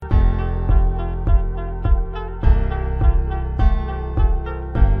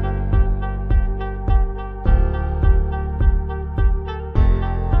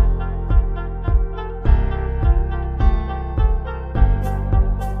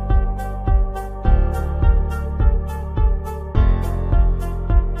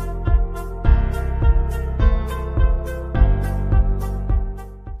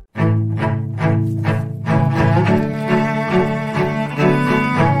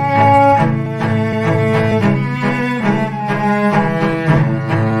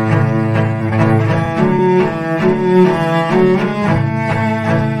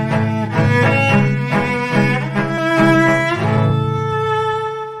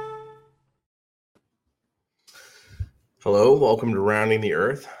Hello, welcome to Rounding the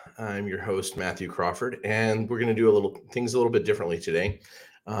Earth. I'm your host, Mathew Crawford, and we're going to do things a little bit differently today.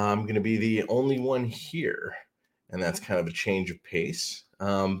 I'm going to be the only one here, and that's kind of a change of pace.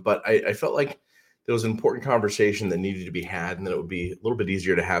 But I felt like there was an important conversation that needed to be had, and that it would be a little bit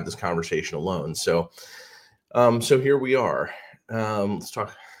easier to have this conversation alone. So here we are. Let's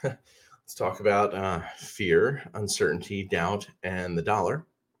talk. Let's talk about fear, uncertainty, doubt, and the dollar.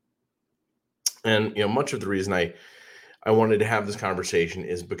 And much of the reason I wanted to have this conversation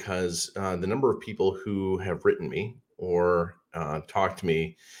is because the number of people who have written me or talked to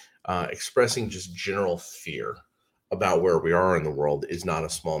me expressing just general fear about where we are in the world is not a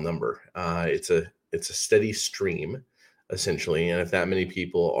small number. It's a steady stream, essentially, and if that many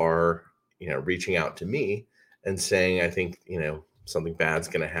people are reaching out to me and saying, I think something bad's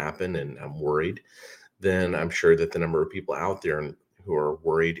going to happen and I'm worried, then I'm sure that the number of people out there who are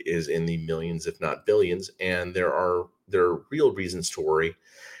worried is in the millions, if not billions. And there are real reasons to worry,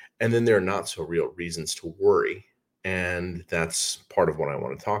 and then there are not so real reasons to worry, and that's part of what I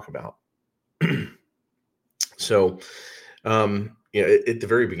want to talk about. So, at the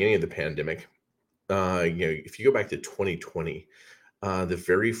very beginning of the pandemic, if you go back to 2020, the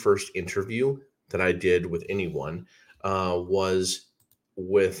very first interview that I did with anyone was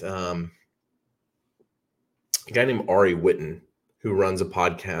with a guy named Ari Whitten, who runs a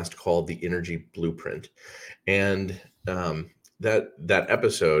podcast called The Energy Blueprint. And that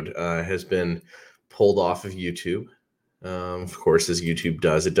episode has been pulled off of YouTube, of course, as YouTube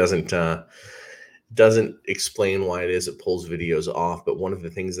does. It doesn't explain why it is it pulls videos off. But one of the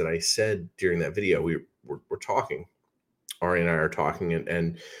things that I said during that video, we're talking, Ari and I are talking,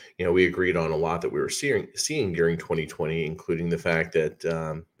 and we agreed on a lot that we were seeing during 2020, including the fact that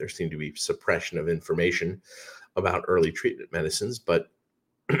there seemed to be suppression of information about early treatment medicines. But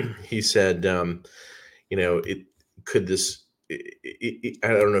he said, it could this. I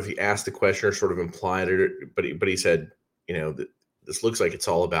don't know if he asked the question or sort of implied it, but he said, this looks like it's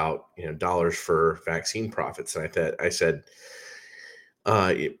all about dollars for vaccine profits. And I said,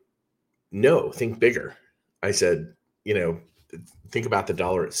 no, think bigger. I said, think about the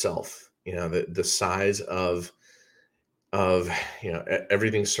dollar itself. The size of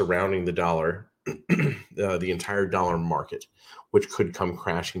everything surrounding the dollar. The entire dollar market, which could come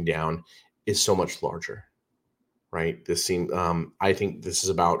crashing down, is so much larger, right? I think this is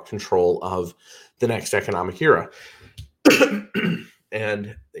about control of the next economic era.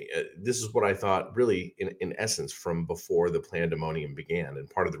 And this is what I thought really in essence from before the pandemonium began. And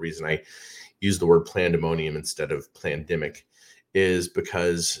part of the reason I use the word pandemonium instead of pandemic is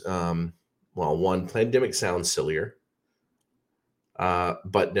because, one, pandemic sounds sillier.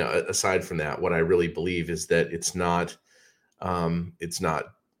 But no, aside from that, what I really believe is that it's not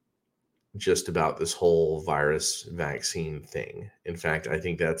just about this whole virus vaccine thing. In fact, I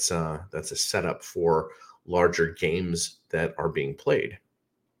think that's a setup for larger games that are being played.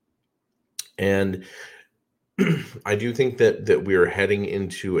 And I do think that we are heading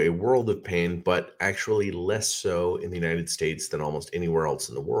into a world of pain, but actually less so in the United States than almost anywhere else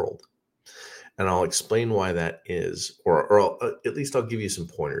in the world. And I'll explain why that is, or at least I'll give you some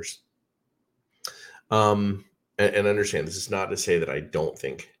pointers. And understand, this is not to say that I don't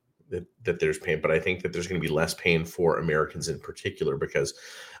think that there's pain, but I think that there's going to be less pain for Americans in particular, because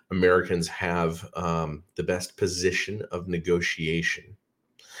Americans have the best position of negotiation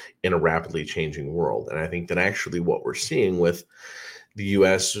in a rapidly changing world. And I think that actually what we're seeing with the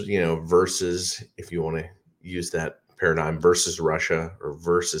U.S., versus, if you want to use that paradigm, versus Russia or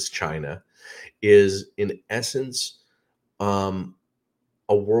versus China, is in essence a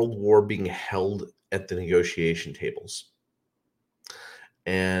world war being held at the negotiation tables.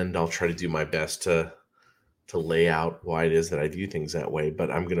 And I'll try to do my best to lay out why it is that I view things that way.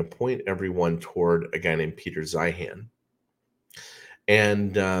 But I'm going to point everyone toward a guy named Peter Zeihan.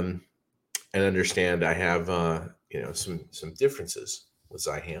 And understand I have some differences with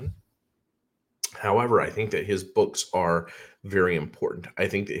Zeihan. However, I think that his books are very important. I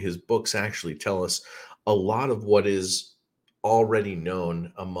think that his books actually tell us a lot of what is already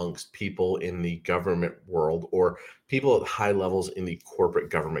known amongst people in the government world, or people at high levels in the corporate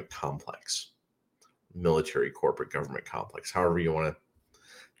government complex, military corporate government complex, however you want to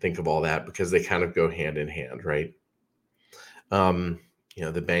think of all that, because they kind of go hand in hand, right?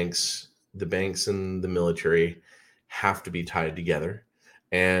 The banks and the military have to be tied together,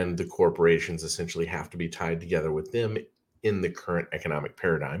 and the corporations essentially have to be tied together with them in the current economic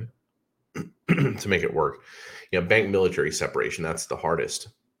paradigm to make it work. Bank military separation, that's the hardest.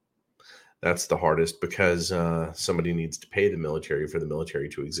 That's the hardest because somebody needs to pay the military for the military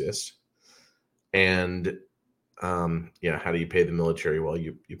to exist. And How do you pay the military? Well,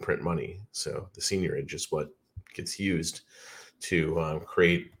 you print money. So the seniorage is what gets used to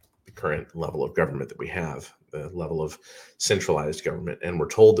create the current level of government that we have, the level of centralized government. And we're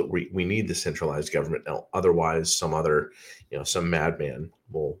told that we need the centralized government now. Otherwise, some madman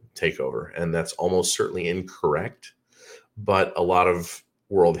will take over. And that's almost certainly incorrect. But a lot of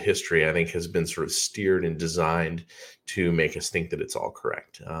world history, I think, has been sort of steered and designed to make us think that it's all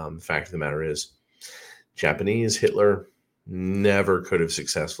correct. The fact of the matter is, Japanese, Hitler never could have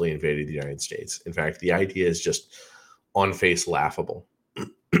successfully invaded the United States. In fact, the idea is just on face laughable.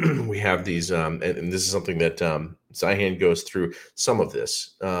 We have these, and this is something that Zihan goes through some of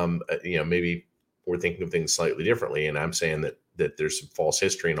this. Maybe we're thinking of things slightly differently, and I'm saying that there's some false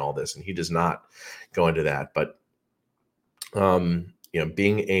history in all this, and he does not go into that. But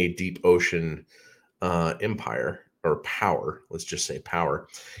being a deep ocean empire or power, let's just say power,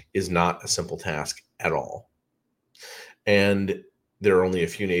 is not a simple task at all. And there are only a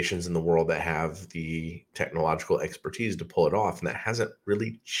few nations in the world that have the technological expertise to pull it off, and that hasn't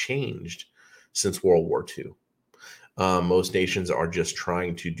really changed since World War II. Most nations are just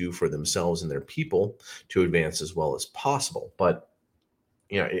trying to do for themselves and their people to advance as well as possible. But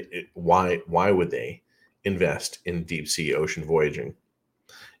why would they invest in deep sea ocean voyaging?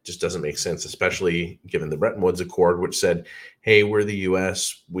 Just doesn't make sense, especially given the Bretton Woods Accord, which said, hey, we're the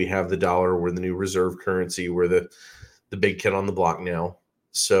US, we have the dollar, we're the new reserve currency, we're the big kid on the block now.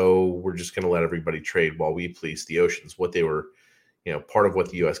 So we're just going to let everybody trade while we police the oceans. What they were, part of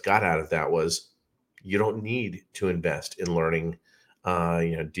what the US got out of that was you don't need to invest in learning,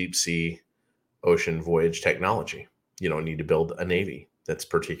 deep sea ocean voyage technology. You don't need to build a navy that's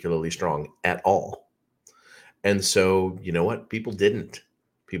particularly strong at all. And so, you know what? People didn't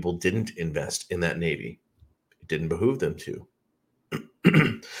invest in that navy. It didn't behoove them to.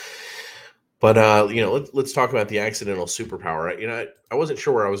 But let's talk about the accidental superpower. I wasn't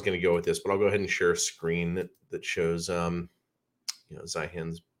sure where I was going to go with this, but I'll go ahead and share a screen that shows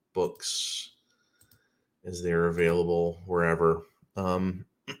Zihan's books as they're available wherever. And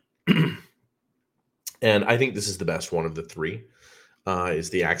I think this is the best one of the three, is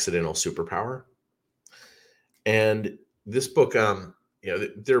the accidental superpower. And this book,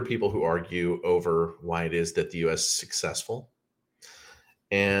 there are people who argue over why it is that the U.S. is successful.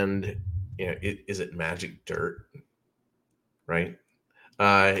 And, is it magic dirt? Right?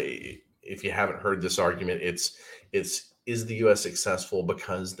 If you haven't heard this argument, it's is the U.S. successful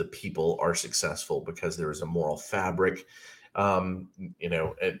because the people are successful, because there is a moral fabric, and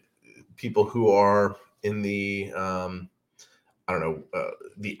people who are in the,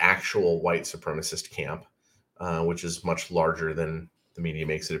 the actual white supremacist camp, which is much larger than the media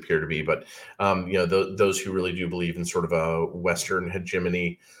makes it appear to be. But, those who really do believe in sort of a Western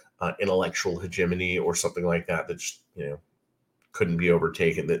hegemony, intellectual hegemony, or something like that, that just, couldn't be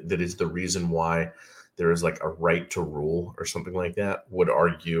overtaken, that is the reason why there is like a right to rule or something like that, would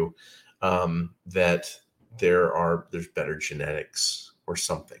argue that there's better genetics or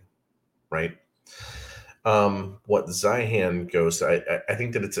something, right? What Zihan goes to, I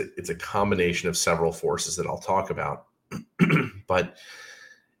think that it's a combination of several forces that I'll talk about. But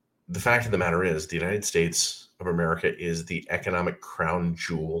the fact of the matter is, the United States of America is the economic crown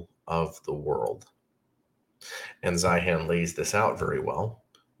jewel of the world. And Zihan lays this out very well.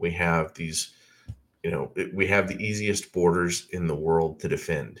 We have these, we have the easiest borders in the world to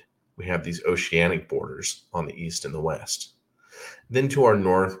defend. We have these oceanic borders on the east and the west. Then to our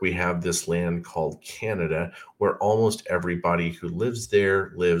north, we have this land called Canada, where almost everybody who lives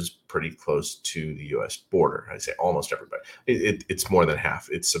there lives pretty close to the U.S. border. I say almost everybody. It's more than half.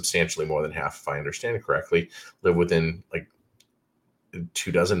 It's substantially more than half, if I understand it correctly, live within like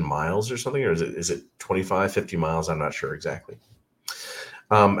 24 miles or something, or is it 25, 50 miles? I'm not sure exactly.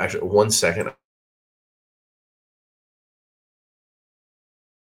 Actually, 1 second.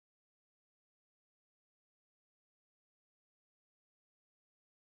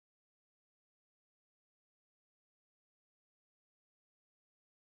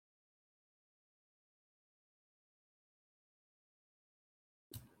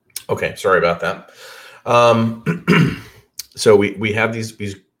 Okay, sorry about that. So we have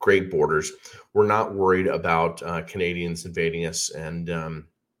these great borders. We're not worried about Canadians invading us and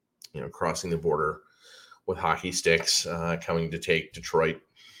crossing the border with hockey sticks, coming to take Detroit.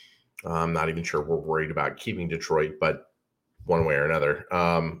 I'm not even sure we're worried about keeping Detroit, but one way or another,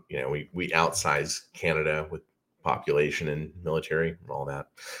 we outsize Canada with population and military and all that.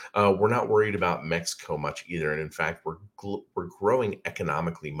 We're not worried about Mexico much either, and in fact, we're growing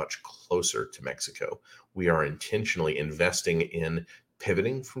economically much closer to Mexico. We are intentionally investing in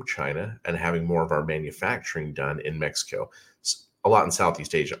pivoting from China and having more of our manufacturing done in Mexico. A lot in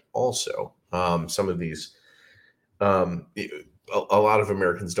Southeast Asia also. Some of these, a lot of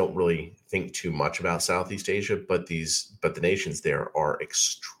Americans don't really think too much about Southeast Asia, but the nations there are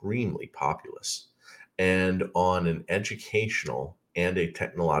extremely populous. And on an educational and a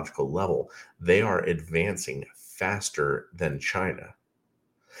technological level, they are advancing faster than China.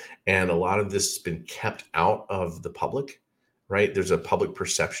 And a lot of this has been kept out of the public, right? There's a public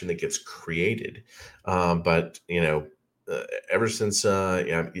perception that gets created. But, ever since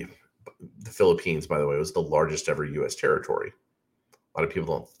the Philippines, by the way, was the largest ever U.S. territory. A lot of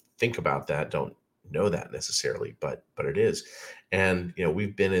people don't think about that, don't know that necessarily, but it is. And,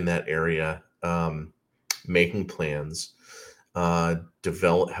 we've been in that area, making plans,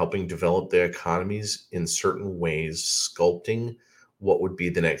 helping develop the economies in certain ways, sculpting what would be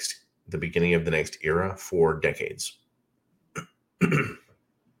the beginning of the next era for decades.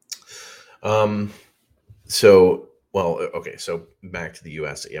 So back to the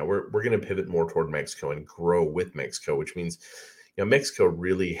U.S. Yeah, we're going to pivot more toward Mexico and grow with Mexico, which means, Mexico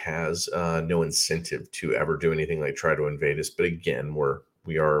really has no incentive to ever do anything like try to invade us. But again,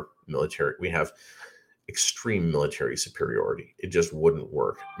 we are military. We have extreme military superiority. It just wouldn't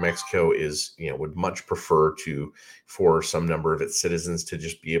work. Mexico would much prefer for some number of its citizens to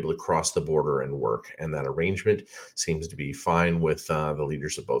just be able to cross the border and work. And that arrangement seems to be fine with the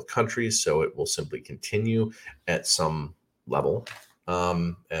leaders of both countries. So it will simply continue at some level.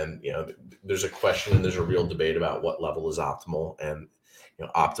 There's a question and there's a real debate about what level is optimal. And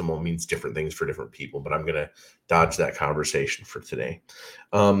optimal means different things for different people, but I'm going to dodge that conversation for today.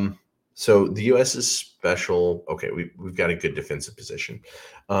 So the U.S. is special. Okay, we've got a good defensive position.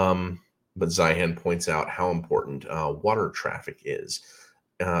 But Zihan points out how important water traffic is.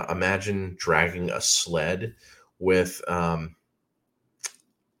 Imagine dragging a sled with items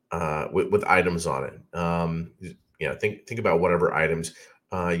on it. Think about whatever items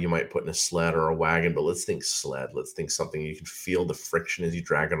you might put in a sled or a wagon, but let's think sled. Let's think something you can feel the friction as you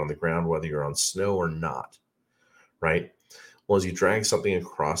drag it on the ground, whether you're on snow or not, right? Well, as you drag something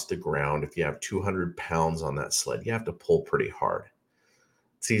across the ground, if you have 200 pounds on that sled, you have to pull pretty hard.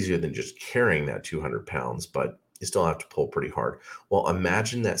 It's easier than just carrying that 200 pounds, but you still have to pull pretty hard. Well,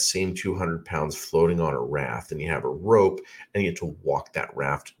 imagine that same 200 pounds floating on a raft, and you have a rope, and you get to walk that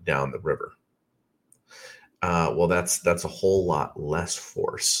raft down the river. Well, that's a whole lot less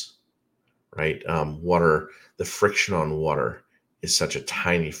force, right? The friction on water is such a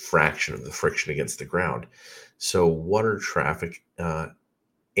tiny fraction of the friction against the ground. So water traffic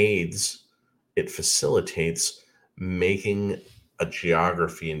it facilitates making a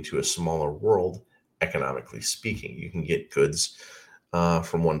geography into a smaller world, economically speaking. You can get goods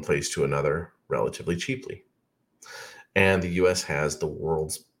from one place to another relatively cheaply. And the U.S. has the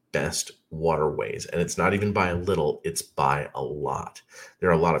world's best waterways. And it's not even by a little, it's by a lot. There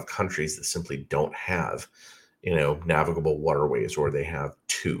are a lot of countries that simply don't have, navigable waterways, or they have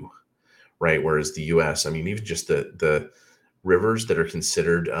two. Right. Whereas the U.S., even just the rivers that are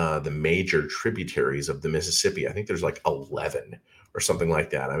considered the major tributaries of the Mississippi, I think there's like 11 or something like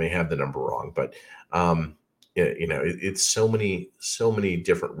that. I may have the number wrong, but it's so many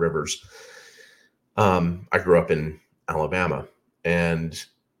different rivers. I grew up in Alabama, and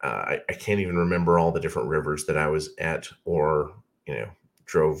I can't even remember all the different rivers that I was at, or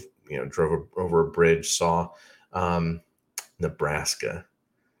drove over a bridge, saw. Nebraska.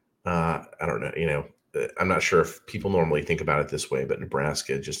 I don't know, I'm not sure if people normally think about it this way, but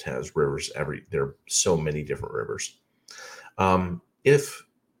Nebraska just has rivers there are so many different rivers. If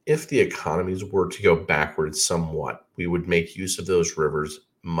the economies were to go backwards somewhat, we would make use of those rivers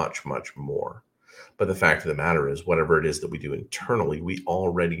much, much more. But the fact of the matter is, whatever it is that we do internally, we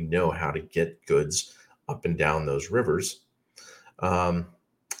already know how to get goods up and down those rivers, to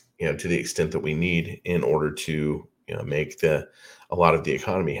the extent that we need in order to make a lot of the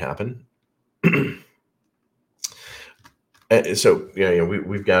economy happen. So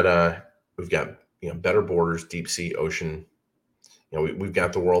we've got better borders, deep sea, ocean. We've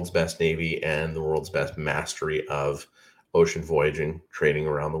got the world's best Navy and the world's best mastery of ocean voyaging, trading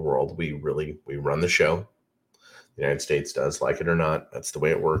around the world. We run the show. The United States does, like it or not. That's the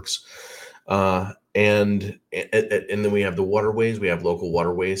way it works. And then we have the waterways. We have local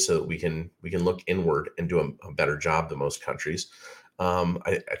waterways, so that we can look inward and do a better job than most countries.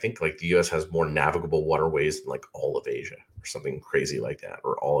 I think like the U.S. has more navigable waterways than like all of Asia or something crazy like that,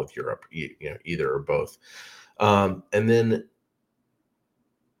 or all of Europe, either or both. And then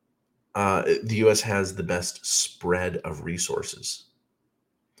the U.S. has the best spread of resources,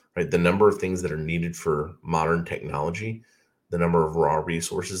 right? The number of things that are needed for modern technology, the number of raw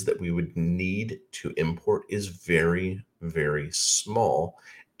resources that we would need to import is very, very small.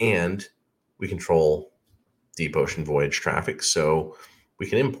 And we control deep ocean voyage traffic, so we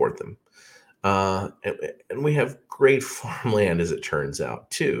can import them. And we have great farmland, as it turns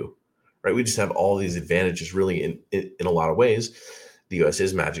out, too. Right? We just have all these advantages, really, in a lot of ways. The U.S.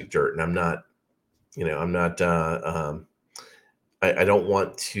 is magic dirt, and I'm not, I'm not. I don't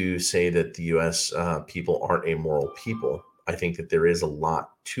want to say that the U.S. People aren't a moral people. I think that there is a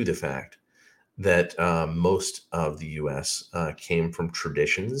lot to the fact that most of the U.S. Came from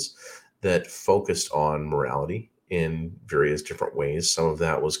traditions that focused on morality in various different ways. Some of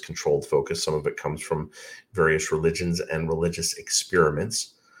that was controlled focus. Some of it comes from various religions and religious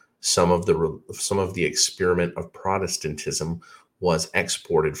experiments. Some of the experiment of Protestantism was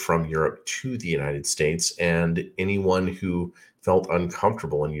exported from Europe to the United States, and anyone who felt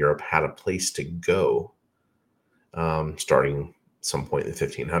uncomfortable in Europe had a place to go, starting some point in the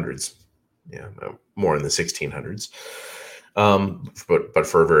 1500s. Yeah, no, more in the 1600s, but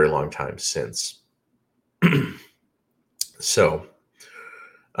for a very long time since. So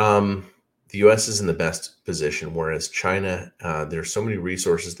the U.S. is in the best position, whereas China, there's so many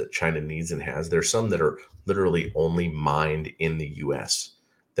resources that China needs and has. There's some that are literally only mined in the U.S.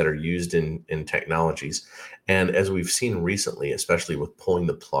 that are used in technologies. And as we've seen recently, especially with pulling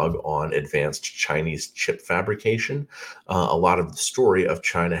the plug on advanced Chinese chip fabrication, a lot of the story of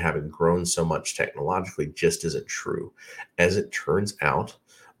China having grown so much technologically just isn't true. As it turns out,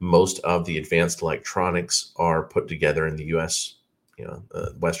 most of the advanced electronics are put together in the U.S.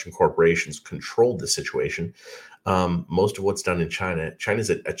 Western corporations controlled the situation. Most of what's done in China is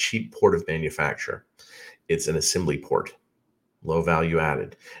a cheap port of manufacture. It's an assembly port, low value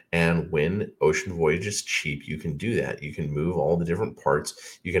added. And when ocean voyage is cheap, you can do that. You can move all the different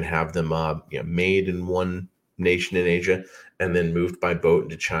parts. You can have them made in one nation in Asia and then moved by boat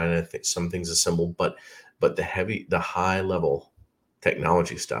into China. Some things assembled, but the high level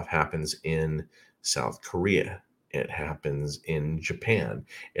technology stuff happens in South Korea. It happens in Japan.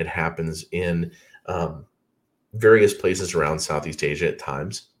 It happens in various places around Southeast Asia at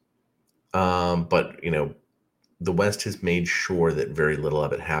times. But the West has made sure that very little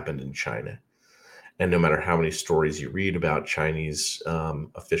of it happened in China. And no matter how many stories you read about Chinese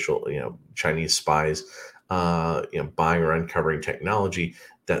Chinese spies, buying or uncovering technology,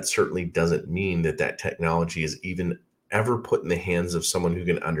 that certainly doesn't mean that technology is even ever put in the hands of someone who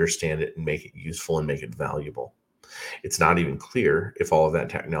can understand it and make it useful and make it valuable. It's not even clear if all of that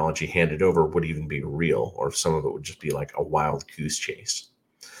technology handed over would even be real, or if some of it would just be like a wild goose chase.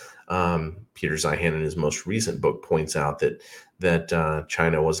 Peter Zeihan, in his most recent book, points out that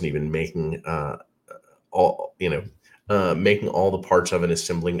China wasn't even making making all the parts of and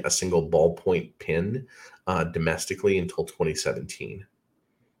assembling a single ballpoint pen domestically until 2017.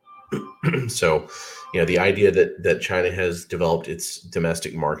 So, the idea that China has developed its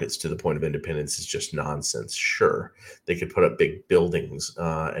domestic markets to the point of independence is just nonsense. Sure, they could put up big buildings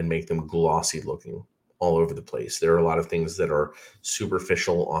and make them glossy looking all over the place. There are a lot of things that are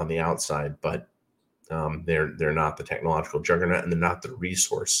superficial on the outside, but they're not the technological juggernaut, and they're not the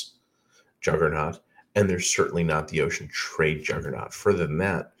resource juggernaut, and they're certainly not the ocean trade juggernaut. Further than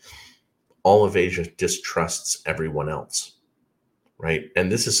that, all of Asia distrusts everyone else. Right.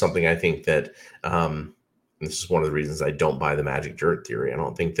 And this is something I think that this is one of the reasons I don't buy the magic dirt theory. I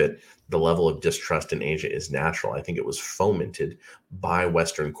don't think that the level of distrust in Asia is natural. I think it was fomented by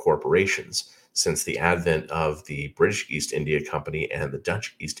Western corporations since the advent of the British East India Company and the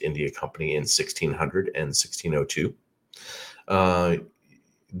Dutch East India Company in 1600 and 1602.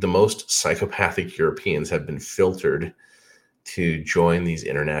 The most psychopathic Europeans have been filtered to join these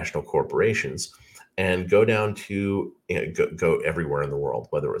international corporations and go down to go everywhere in the world,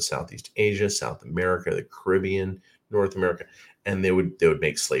 whether it was Southeast Asia, South America, the Caribbean, North America, and they would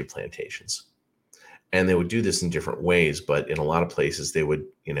make slave plantations. And they would do this in different ways, but in a lot of places they would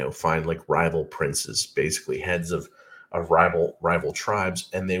find like rival princes, basically heads of rival tribes,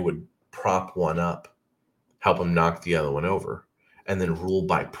 and they would prop one up, help them knock the other one over, and then rule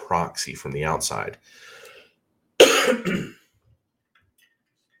by proxy from the outside.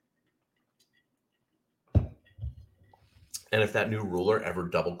 And if that new ruler ever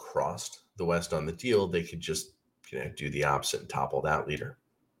double crossed the West on the deal, they could just do the opposite and topple that leader.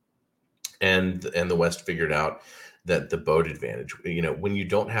 And the West figured out that the boat advantage, when you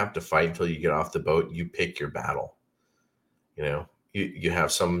don't have to fight until you get off the boat, you pick your battle. You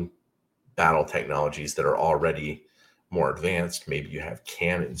have some battle technologies that are already more advanced. Maybe you have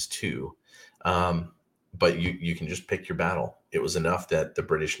cannons too. But you can just pick your battle. It was enough that the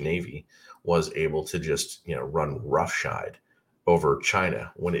British Navy was able to just run roughshod over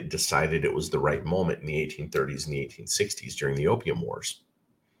China when it decided it was the right moment in the 1830s and the 1860s during the Opium Wars.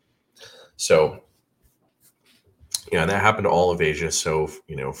 So, that happened to all of Asia. So,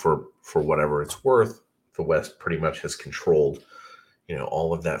 for whatever it's worth, the West pretty much has controlled,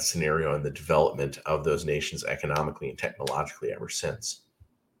 all of that scenario and the development of those nations economically and technologically ever since.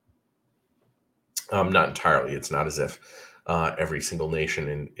 Not entirely. It's not as if every single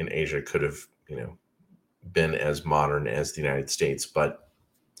nation in Asia could have, been as modern as the United States, but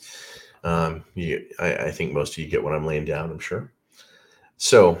I think most of you get what I'm laying down, I'm sure.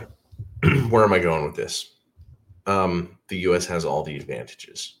 So, where am I going with this? The U.S. has all the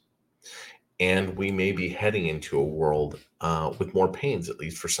advantages, and we may be heading into a world with more pains, at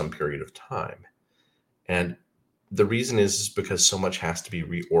least for some period of time. And the reason is because so much has to be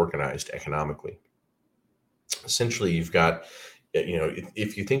reorganized economically. Essentially, you've got,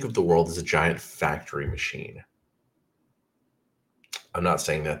 if you think of the world as a giant factory machine, I'm not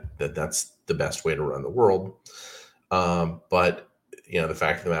saying that's the best way to run the world, but the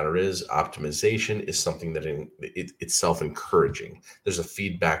fact of the matter is, optimization is something that it's self-encouraging. There's a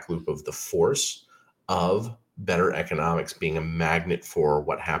feedback loop of the force of better economics being a magnet for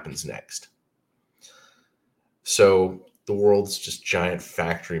what happens next. So the world's just giant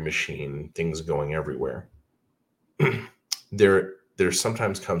factory machine, things going everywhere. There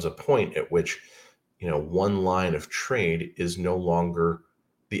sometimes comes a point at which, one line of trade is no longer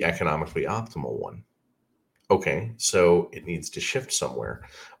the economically optimal one. Okay, so it needs to shift somewhere.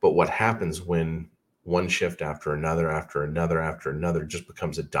 But what happens when one shift after another, after another, after another just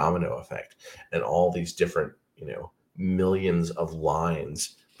becomes a domino effect, and all these different, millions of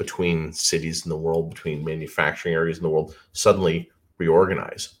lines between cities in the world, between manufacturing areas in the world, suddenly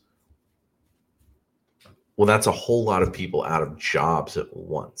reorganize? Well, that's a whole lot of people out of jobs at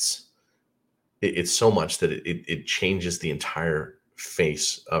once. It's so much that it changes the entire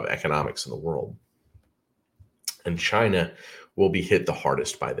face of economics in the world. And China will be hit the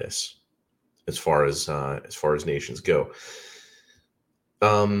hardest by this, as far as nations go.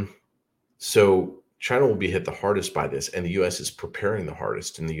 So China will be hit the hardest by this, and the U.S. is preparing the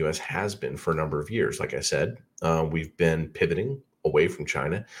hardest, and the U.S. has been for a number of years. Like I said, we've been pivoting away from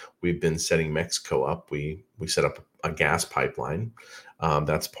China. We've been setting Mexico up. We set up a gas pipeline.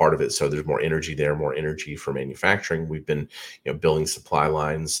 That's part of it. So there's more energy there, more energy for manufacturing. We've been, building supply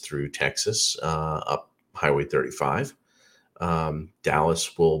lines through Texas up Highway 35.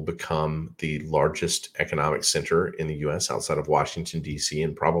 Dallas will become the largest economic center in the U.S. outside of Washington, D.C.,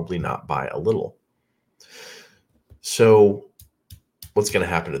 and probably not by a little. So what's going to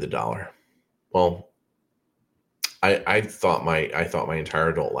happen to the dollar? Well, I thought my entire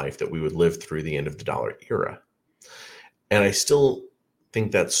adult life that we would live through the end of the dollar era. And I still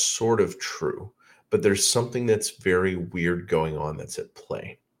think that's sort of true, but there's something that's very weird going on that's at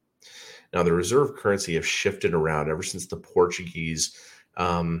play. Now, the reserve currency have shifted around ever since the Portuguese,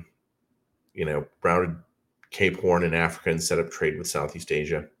 routed Cape Horn in Africa and set up trade with Southeast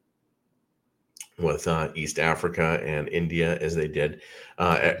Asia, with East Africa and India as they did.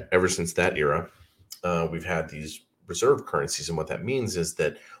 Ever since that era, we've had these reserve currencies. And what that means is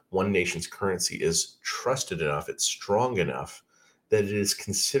that one nation's currency is trusted enough, it's strong enough that it is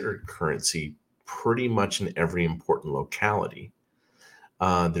considered currency pretty much in every important locality.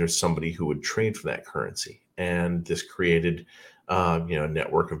 There's somebody who would trade for that currency. And this created, a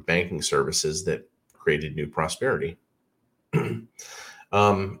network of banking services that created new prosperity. And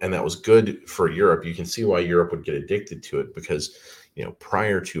that was good for Europe. You can see why Europe would get addicted to it because,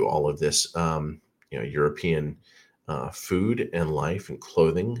 prior to all of this, European food and life and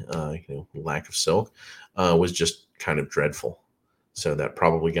clothing, lack of silk, was just kind of dreadful. So that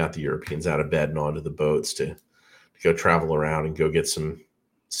probably got the Europeans out of bed and onto the boats to go travel around and go get some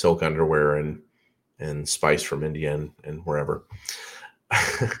silk underwear and spice from India and wherever.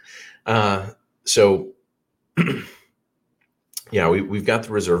 So yeah, we've got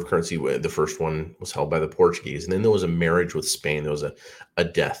the reserve currency. The first one was held by the Portuguese, and then there was a marriage with Spain. There was a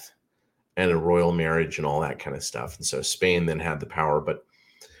death and a royal marriage and all that kind of stuff. And so Spain then had the power, but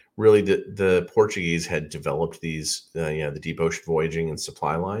really the Portuguese had developed these, the deep ocean voyaging and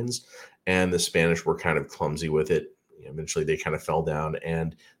supply lines, and the Spanish were kind of clumsy with it. Eventually they kind of fell down,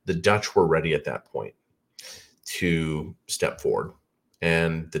 and the Dutch were ready at that point to step forward.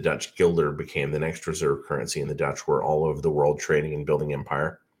 And the Dutch guilder became the next reserve currency, and the Dutch were all over the world trading and building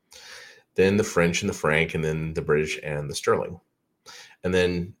empire. Then the French and the franc, and then the British and the sterling. And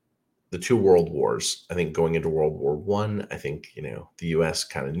then the two world wars. I think going into World War I, I think, the US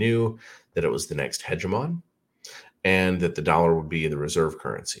kind of knew that it was the next hegemon and that the dollar would be the reserve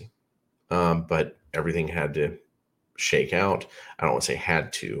currency. But everything had to shake out. I don't want to say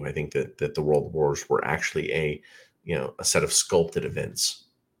had to. I think that the world wars were actually a set of sculpted events,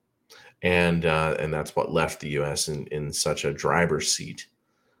 and that's what left the U.S. in such a driver's seat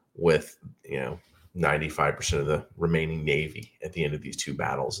with 95% of the remaining Navy at the end of these two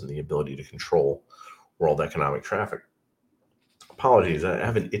battles and the ability to control world economic traffic. Apologies, I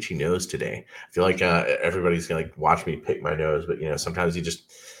have an itchy nose today. I feel like everybody's gonna watch me pick my nose, but sometimes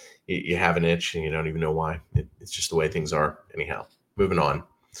you have an itch and you don't even know why. It's just the way things are. Anyhow, moving on.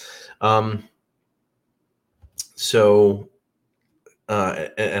 So,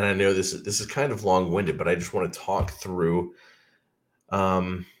 and I know this is kind of long-winded, but I just want to talk through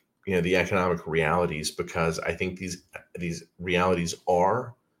the economic realities, because I think these realities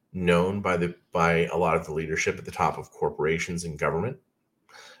are known by a lot of the leadership at the top of corporations and government,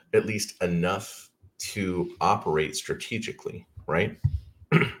 at least enough to operate strategically, right?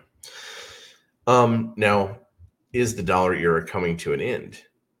 Now, is the dollar era coming to an end?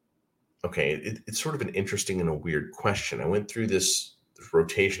 Okay, it's sort of an interesting and a weird question. I went through this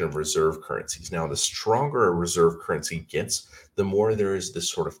rotation of reserve currencies. Now, the stronger a reserve currency gets, the more there is this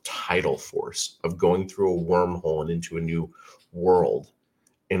sort of tidal force of going through a wormhole and into a new world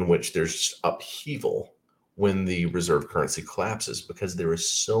in which there's just upheaval when the reserve currency collapses, because there is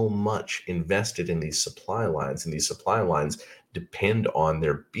so much invested in these supply lines, and these supply lines depend on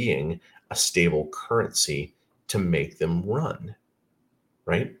there being a stable currency to make them run,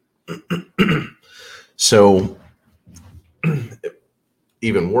 right? So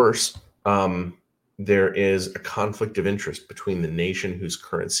even worse, there is a conflict of interest between the nation whose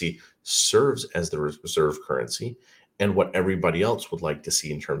currency serves as the reserve currency and what everybody else would like to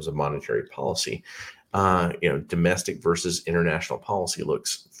see in terms of monetary policy. Domestic versus international policy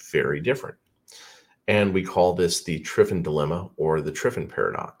looks very different. And we call this the Triffin dilemma or the Triffin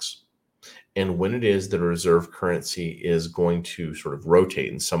paradox. And when it is that a reserve currency is going to sort of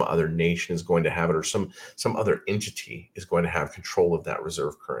rotate and some other nation is going to have it, or some other entity is going to have control of that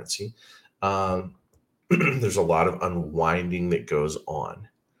reserve currency, there's a lot of unwinding that goes on.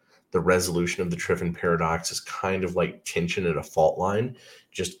 The resolution of the Triffin paradox is kind of like tension at a fault line,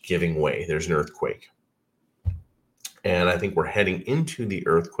 just giving way. There's an earthquake. And I think we're heading into the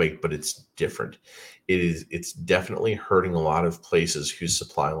earthquake, but it's different. It's definitely hurting a lot of places whose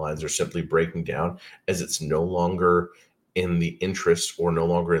supply lines are simply breaking down, as it's no longer in the interest or no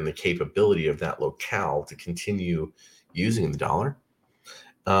longer in the capability of that locale to continue using the dollar.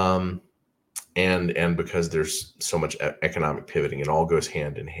 And because there's so much economic pivoting, it all goes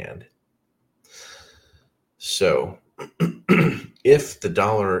hand in hand. So if the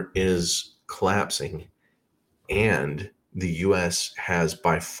dollar is collapsing and the U.S. has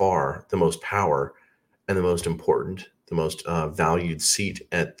by far the most power and the most important, the most valued seat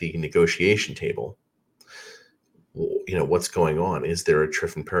at the negotiation table, what's going on? Is there a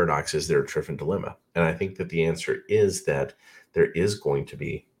Triffin paradox? Is there a Triffin dilemma? And I think that the answer is that there is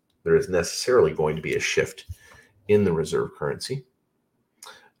necessarily going to be a shift in the reserve currency,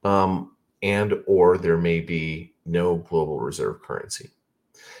 and or there may be no global reserve currency.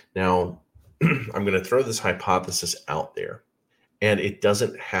 Now, I'm going to throw this hypothesis out there, and it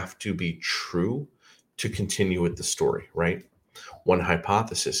doesn't have to be true to continue with the story, right? One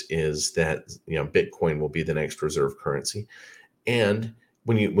hypothesis is that Bitcoin will be the next reserve currency, and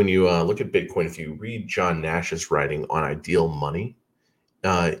when you look at Bitcoin, if you read John Nash's writing on ideal money,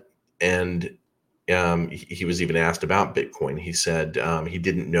 and he was even asked about Bitcoin, he said he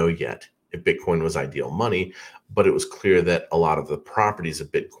didn't know yet if Bitcoin was ideal money, but it was clear that a lot of the properties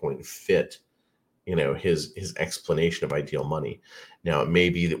of Bitcoin fit his explanation of ideal money. Now, it may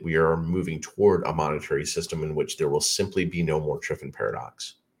be that we are moving toward a monetary system in which there will simply be no more Triffin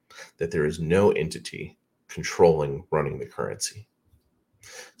paradox, that there is no entity running the currency.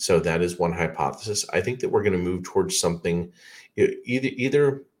 So that is one hypothesis. I think that we're going to move towards something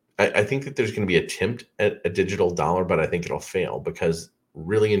either. I think that there's going to be an attempt at a digital dollar, but I think it'll fail, because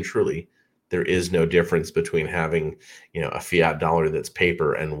really and truly, there is no difference between having, a fiat dollar that's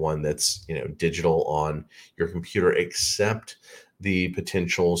paper and one that's, digital on your computer, except the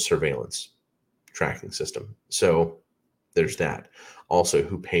potential surveillance tracking system. So there's that. Also,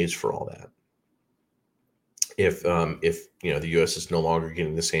 who pays for all that? If the U.S. is no longer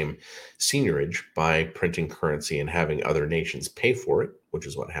getting the same seigniorage by printing currency and having other nations pay for it, which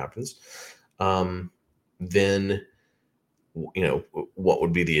is what happens, then what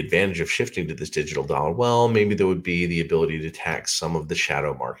would be the advantage of shifting to this digital dollar? Well, maybe there would be the ability to tax some of the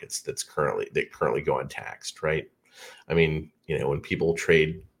shadow markets that currently go untaxed, right? I mean, when people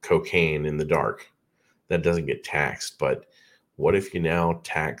trade cocaine in the dark, that doesn't get taxed. But what if you now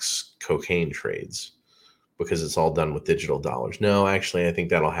tax cocaine trades? because it's all done with digital dollars. No, actually, I think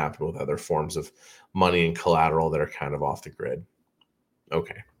that'll happen with other forms of money and collateral that are kind of off the grid.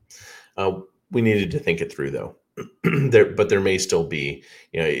 Okay. We needed to think it through, though. But there may still be,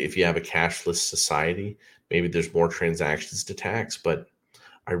 if you have a cashless society, maybe there's more transactions to tax, but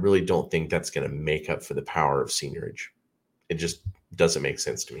I really don't think that's going to make up for the power of seigniorage. It just doesn't make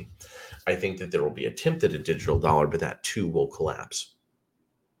sense to me. I think that there will be attempt at a digital dollar, but that too will collapse.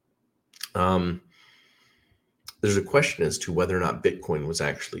 There's a question as to whether or not Bitcoin was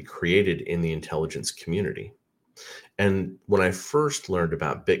actually created in the intelligence community. And when I first learned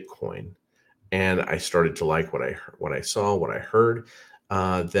about Bitcoin, and I started to like what I saw, what I heard,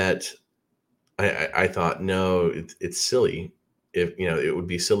 that I thought, no, it's silly. If it would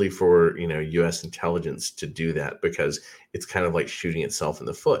be silly for U.S. intelligence to do that, because it's kind of like shooting itself in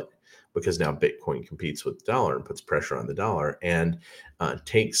the foot, because now Bitcoin competes with the dollar and puts pressure on the dollar and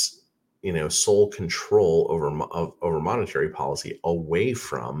takes sole control over monetary policy away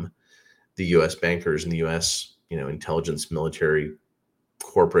from the U.S. bankers and the U.S. intelligence, military,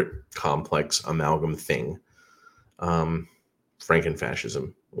 corporate complex amalgam thing,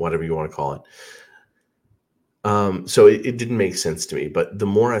 Frankenfascism, whatever you want to call it. So it didn't make sense to me, but the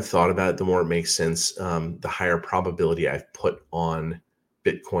more I've thought about it, the more it makes sense. The higher probability I've put on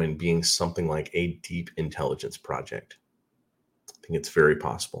Bitcoin being something like a deep intelligence project. I think it's very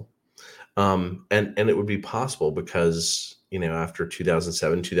possible. And it would be possible because, after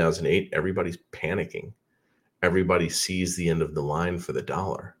 2007, 2008, everybody's panicking. Everybody sees the end of the line for the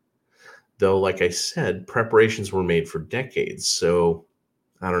dollar. Though, like I said, preparations were made for decades. So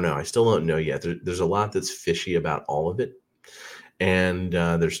I don't know. I still don't know yet. There's a lot that's fishy about all of it. And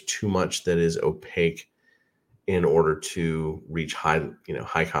there's too much that is opaque in order to reach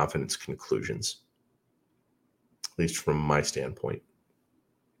high confidence conclusions, at least from my standpoint.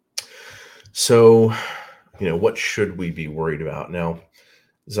 So, what should we be worried about? Now,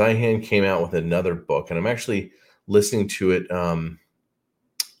 Zihan came out with another book, and I'm actually listening to it on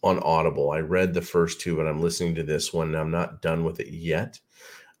Audible. I read the first two, but I'm listening to this one, and I'm not done with it yet.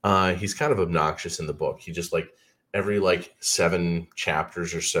 He's kind of obnoxious in the book. He just every 7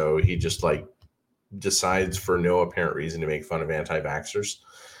 chapters or so, he just decides for no apparent reason to make fun of anti-vaxxers.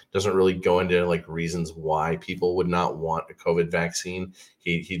 Doesn't really go into reasons why people would not want a COVID vaccine.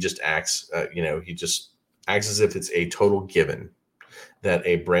 He just acts, he just acts as if it's a total given that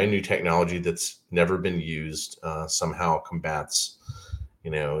a brand new technology that's never been used somehow combats,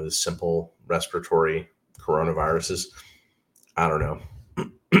 the simple respiratory coronaviruses. I don't know.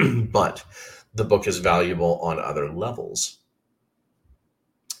 But the book is valuable on other levels.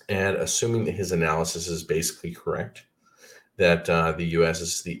 And assuming that his analysis is basically correct, that the U.S.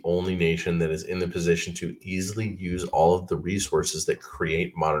 is the only nation that is in the position to easily use all of the resources that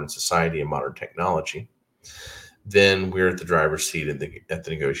create modern society and modern technology, then we're at the driver's seat at the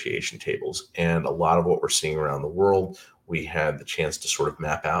negotiation tables. And a lot of what we're seeing around the world, we had the chance to sort of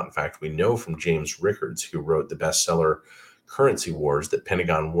map out. In fact, we know from James Rickards, who wrote the bestseller Currency Wars, that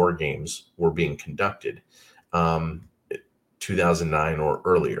Pentagon war games were being conducted 2009 or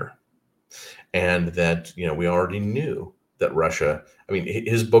earlier. And that, we already knew that Russia,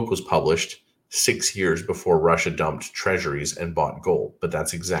 his book was published 6 years before Russia dumped treasuries and bought gold, but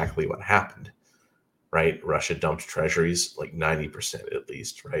that's exactly what happened, right? Russia dumped treasuries 90% at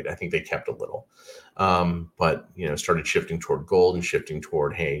least, right? I think they kept a little, but, started shifting toward gold and shifting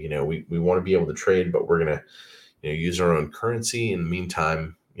toward, hey, we want to be able to trade, but we're going to, use our own currency. In the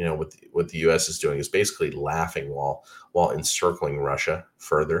meantime, what the U.S. is doing is basically laughing while encircling Russia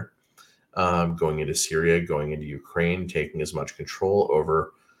further. Going into Syria, going into Ukraine, taking as much control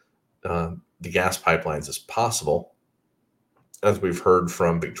over the gas pipelines as possible. As we've heard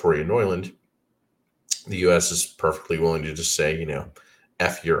from Victoria Nuland, the U.S. is perfectly willing to just say,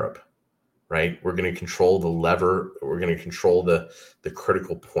 F Europe, right? We're going to control the lever. We're going to control the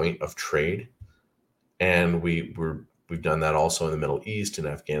critical point of trade. And we've done that also in the Middle East, in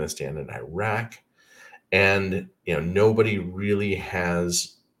Afghanistan, and Iraq. And, nobody really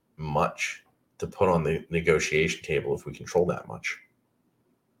has much to put on the negotiation table if we control that much.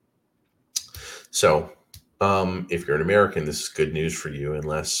 So if you're an American, this is good news for you,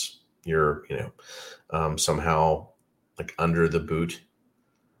 unless you're, somehow under the boot,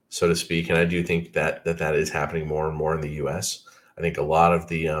 so to speak. And I do think that is happening more and more in the U.S. I think a lot of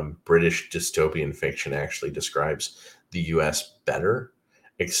the British dystopian fiction actually describes the U.S. better,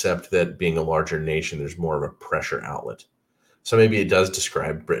 except that being a larger nation, there's more of a pressure outlet. So maybe it does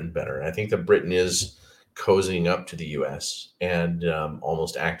describe Britain better. And I think that Britain is cozying up to the U.S. and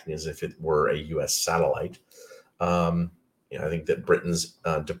almost acting as if it were a U.S. satellite. I think that Britain's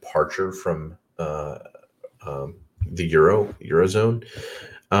departure from the Eurozone.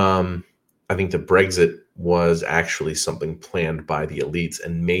 I think the Brexit was actually something planned by the elites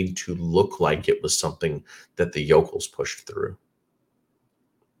and made to look like it was something that the yokels pushed through.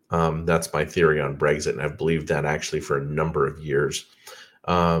 That's my theory on Brexit, and I've believed that actually for a number of years.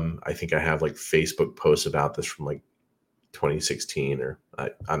 I think I have like Facebook posts about this from like 2016, or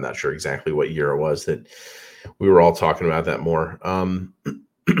I'm not sure exactly what year it was that we were all talking about that more.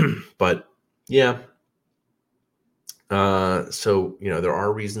 But yeah. So, there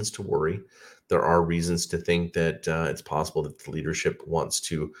are reasons to worry. There are reasons to think that it's possible that the leadership wants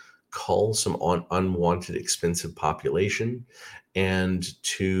to cull some unwanted, expensive population and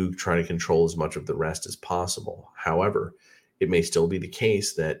to try to control as much of the rest as possible. However, it may still be the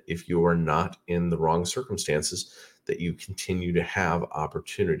case that if you are not in the wrong circumstances, that you continue to have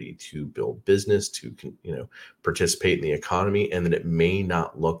opportunity to build business, to participate in the economy, and that it may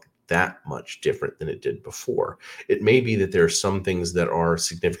not look that much different than it did before. It may be that there are some things that are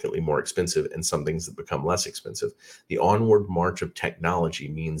significantly more expensive and some things that become less expensive. The onward march of technology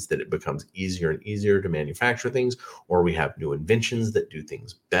means that it becomes easier and easier to manufacture things, or we have new inventions that do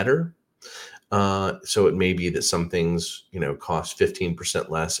things better. So it may be that some things, cost 15%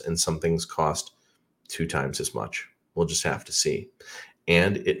 less and some things cost 2 times as much. We'll just have to see.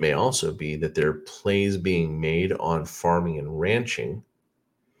 And it may also be that there are plays being made on farming and ranching,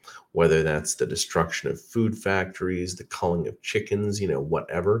 whether that's the destruction of food factories, the culling of chickens,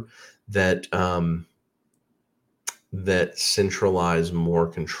 whatever, that that centralize more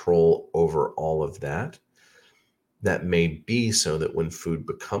control over all of that. That may be so that when food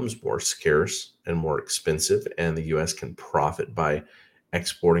becomes more scarce and more expensive, and the U.S. can profit by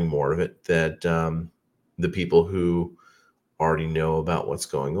exporting more of it, that the people who already know about what's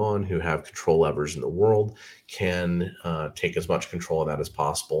going on, who have control levers in the world, can take as much control of that as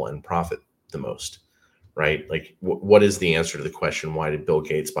possible and profit the most, right? Like, what is the answer to the question, why did Bill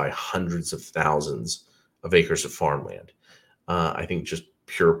Gates buy hundreds of thousands of acres of farmland? I think just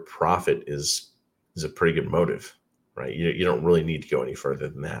pure profit is a pretty good motive, right? You don't really need to go any further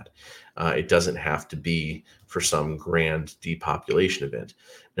than that. It doesn't have to be for some grand depopulation event.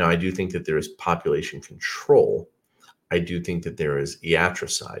 Now, I do think that there is population control. I do think that there is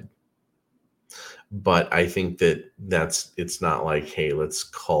iatricide, but I think that it's not like, hey, let's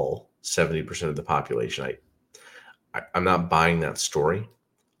cull 70% of the population. I'm not buying that story.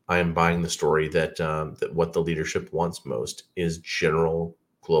 I am buying the story that that what the leadership wants most is general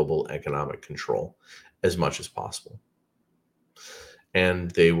global economic control as much as possible,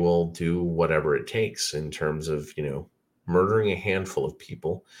 and they will do whatever it takes in terms of murdering a handful of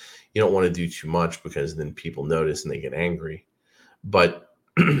people. You don't want to do too much because then people notice and they get angry. But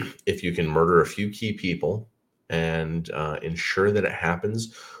if you can murder a few key people and ensure that it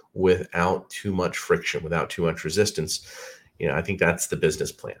happens without too much friction, without too much resistance, I think that's the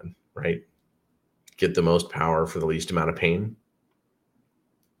business plan, right? Get the most power for the least amount of pain.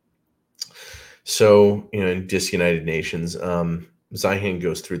 So, in Disunited Nations, Zihan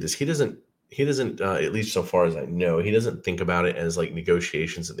goes through this. He doesn't, at least so far as I know, he doesn't think about it as like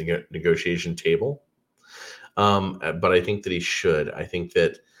negotiations at the negotiation table. But I think that he should. I think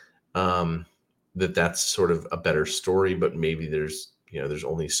that that's sort of a better story, but maybe there's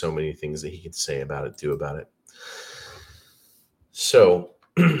only so many things that he can say about it, do about it. So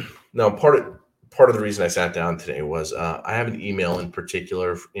now part of the reason I sat down today was I have an email in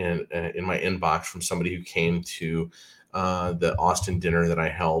particular in my inbox from somebody who came to the Austin dinner that I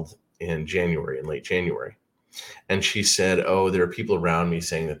held in late January. And she said, "Oh, there are people around me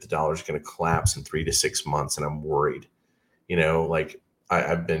saying that the dollar is going to collapse in 3 to 6 months, and I'm worried. Like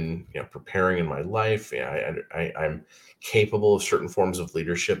I've been, preparing in my life. I'm capable of certain forms of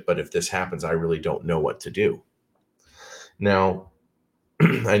leadership, but if this happens, I really don't know what to do." Now,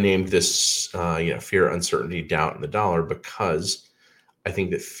 I named this, fear, uncertainty, doubt, and the dollar because I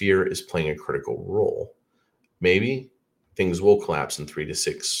think that fear is playing a critical role. Maybe things will collapse in 3 to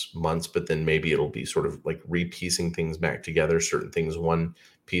 6 months, but then maybe it'll be sort of like repiecing things back together, certain things one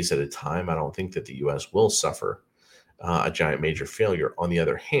piece at a time. I don't think that the U.S. will suffer a giant major failure. On the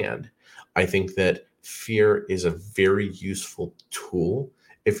other hand, I think that fear is a very useful tool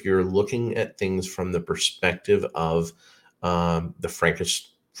if you're looking at things from the perspective of the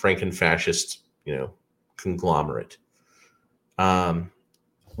Franken-fascist, conglomerate.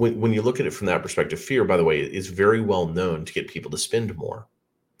 When you look at it from that perspective, fear, by the way, is very well known to get people to spend more.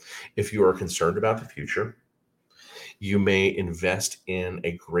 If you are concerned about the future, you may invest in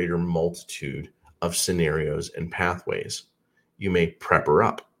a greater multitude of scenarios and pathways. You may prepper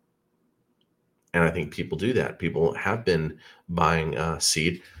up. And I think people do that. People have been buying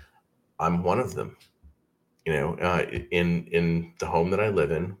seed. I'm one of them. In the home that I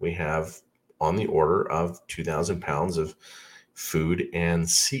live in, we have on the order of 2,000 pounds of food and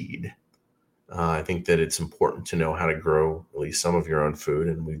seed. I think that it's important to know how to grow at least some of your own food,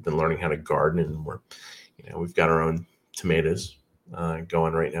 and we've been learning how to garden, and we've got our own tomatoes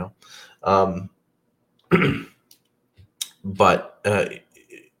going right now. Um, but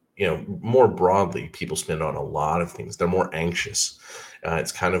more broadly, people spend on a lot of things. They're more anxious.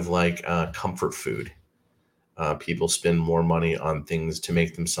 It's kind of like comfort food. People spend more money on things to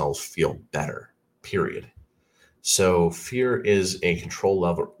make themselves feel better, period. So fear is a control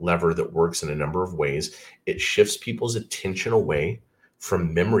lever that works in a number of ways. It shifts people's attention away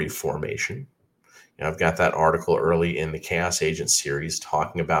from memory formation. I've got that article early in the Chaos Agent series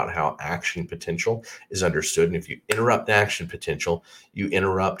talking about how action potential is understood. And if you interrupt action potential, you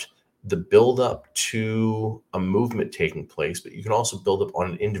interrupt the buildup to a movement taking place, but you can also build up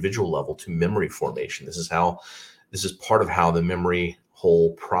on an individual level to memory formation. This is part of how the memory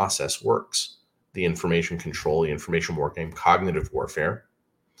whole process works. The information control, the information war game, cognitive warfare.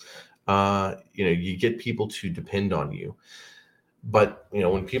 You get people to depend on you. But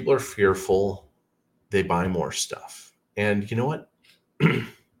when people are fearful, they buy more stuff. And you know what?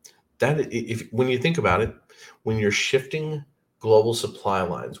 When you think about it, when you're shifting global supply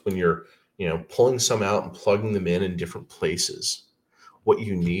lines, when you're pulling some out and plugging them in different places, what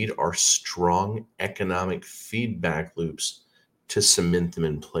you need are strong economic feedback loops to cement them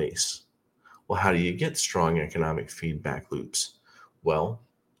in place. Well, how do you get strong economic feedback loops? Well,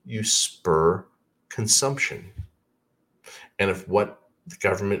 you spur consumption. And if what the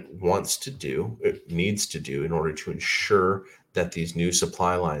government wants to do, it needs to do in order to ensure that these new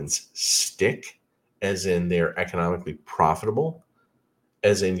supply lines stick, as in they're economically profitable,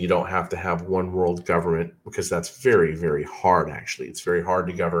 as in you don't have to have one world government, because that's very, very hard, actually. It's very hard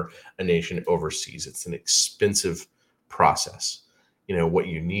to govern a nation overseas. It's an expensive process. What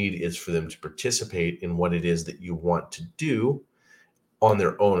you need is for them to participate in what it is that you want to do on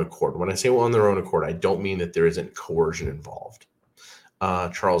their own accord. When I say on their own accord, I don't mean that there isn't coercion involved.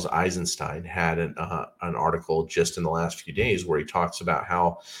 Charles Eisenstein had an article just in the last few days where he talks about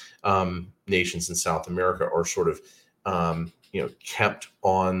how nations in South America are sort of kept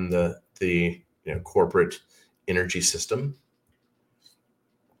on the corporate energy system.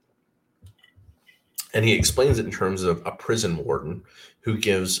 And he explains it in terms of a prison warden who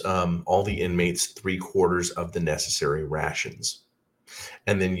gives all the inmates 3/4 of the necessary rations.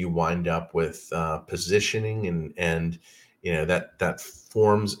 And then you wind up with positioning and that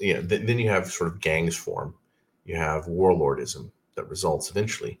forms, then you have sort of gangs form. You have warlordism that results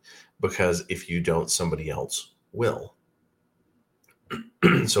eventually, because if you don't, somebody else will.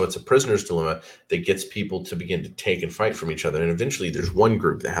 So it's a prisoner's dilemma that gets people to begin to take and fight from each other. And eventually there's one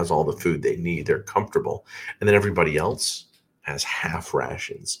group that has all the food they need. They're comfortable. And then everybody else has half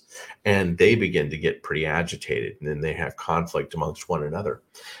rations, and they begin to get pretty agitated. And then they have conflict amongst one another.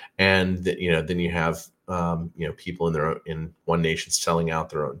 And, then you have, people in one nation selling out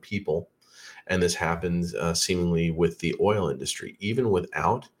their own people. And this happens seemingly with the oil industry, even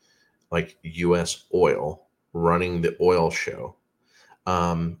without like U.S. oil running the oil show.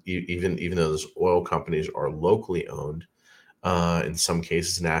 Even though those oil companies are locally owned, in some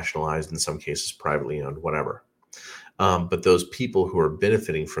cases nationalized, in some cases privately owned, whatever. But those people who are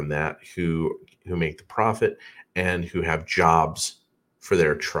benefiting from that, who make the profit and who have jobs for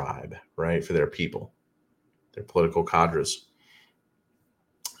their tribe, right, for their people, their political cadres.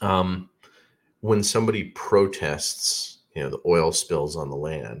 When somebody protests, the oil spills on the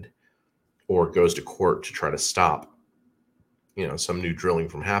land, or goes to court to try to stop some new drilling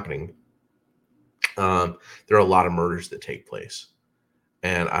from happening, there are a lot of murders that take place.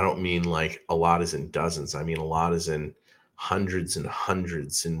 And I don't mean like a lot is in dozens. I mean a lot is in hundreds and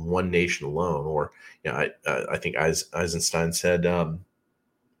hundreds in one nation alone. Or I think Eisenstein said, or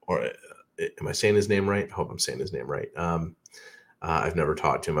am I saying his name right? I hope I'm saying his name right. I've never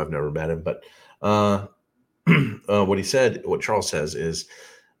talked to him. I've never met him, but what Charles says is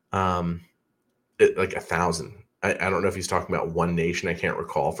like 1,000. I don't know if he's talking about one nation. I can't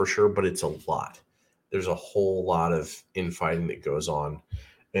recall for sure, but it's a lot. There's a whole lot of infighting that goes on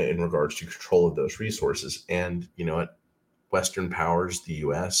in regards to control of those resources. And what? Western powers, the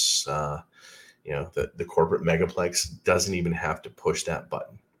U.S., the corporate megaplex doesn't even have to push that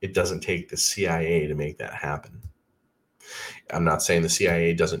button. It doesn't take the CIA to make that happen. I'm not saying the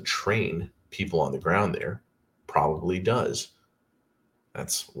CIA doesn't train people on the ground there. Probably does.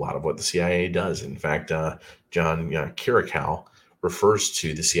 That's a lot of what the CIA does. In fact, John Kirikow refers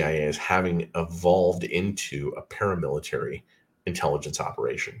to the CIA as having evolved into a paramilitary intelligence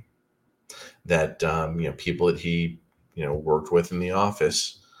operation. that people that he worked with in the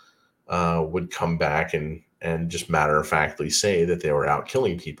office would come back and just matter of factly say that they were out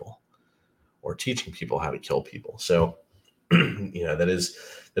killing people or teaching people how to kill people. So that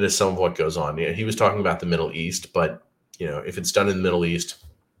is some of what goes on. He was talking about the Middle East, but if it's done in the Middle East,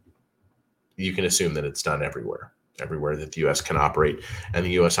 you can assume that it's done everywhere that the U.S. can operate, and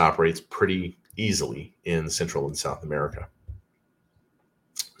the U.S. operates pretty easily in Central and South America.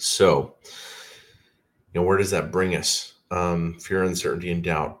 So, where does that bring us? Fear, uncertainty, and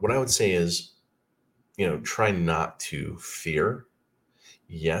doubt. What I would say is, try not to fear.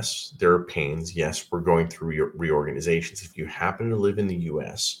 Yes, there are pains. Yes, we're going through reorganizations. If you happen to live in the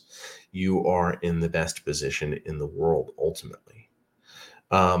U.S., you are in the best position in the world, ultimately.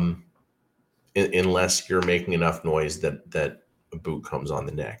 Unless you're making enough noise that a boot comes on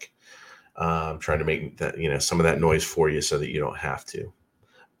the neck. Trying to make that, some of that noise for you so that you don't have to.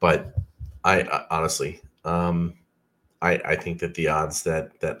 But I honestly, I think that the odds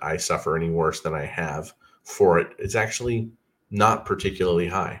that I suffer any worse than I have for it is actually not particularly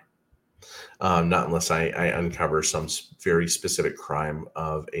high. Not unless I uncover some very specific crime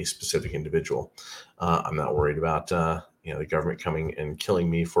of a specific individual. I'm not worried about the government coming and killing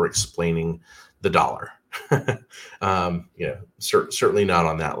me for explaining the dollar. Certainly not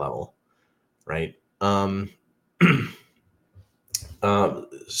on that level, right?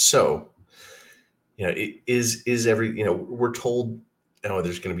 So, is every we're told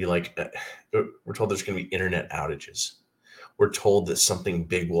there's going to be we're told there's going to be internet outages. We're told that something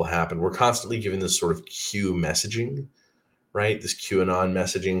big will happen. We're constantly given this sort of Q messaging, right? This QAnon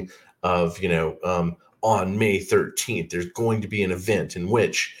messaging of, on May 13th, there's going to be an event in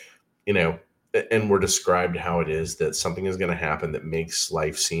which, and we're described how it is that something is going to happen that makes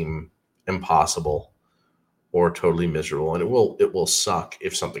life seem impossible or totally miserable. And it will suck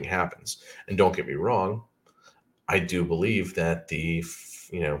if something happens. And don't get me wrong, I do believe that the,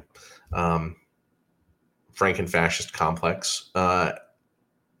 Franken-fascist complex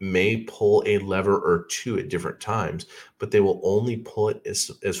may pull a lever or two at different times, but they will only pull it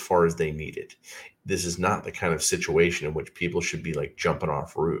as far as they need it. This is not the kind of situation in which people should be jumping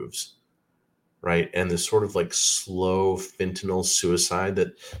off roofs, right? And this sort of slow fentanyl suicide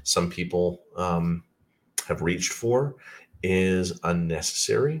that some people have reached for is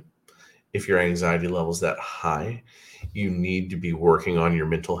unnecessary. If your anxiety level is that high, you need to be working on your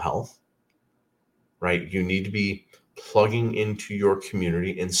mental health. Right? You need to be plugging into your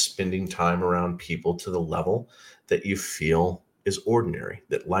community and spending time around people to the level that you feel is ordinary,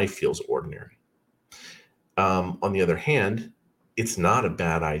 that life feels ordinary. On the other hand, it's not a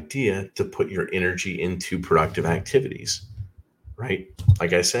bad idea to put your energy into productive activities, right?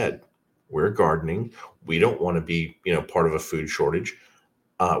 Like I said, we're gardening. We don't want to be, part of a food shortage.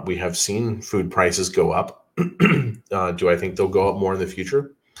 We have seen food prices go up. Do I think they'll go up more in the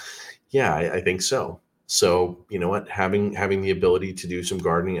future? Yeah, I think so. So, you know what? Having the ability to do some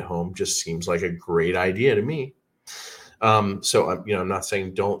gardening at home just seems like a great idea to me. So, I'm not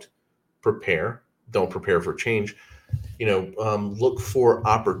saying don't prepare for change. Look for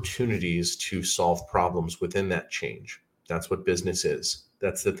opportunities to solve problems within that change. That's what business is.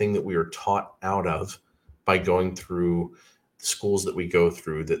 That's the thing that we are taught out of by going through the schools that we go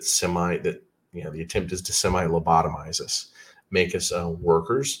through. The attempt is to semi-lobotomize us, make us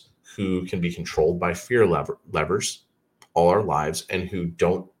workers who can be controlled by fear levers all our lives, and who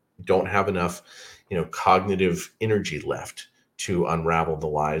don't have enough, cognitive energy left to unravel the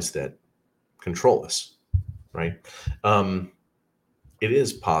lies that control us, right? It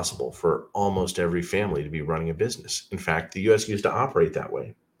is possible for almost every family to be running a business. In fact, the U.S. used to operate that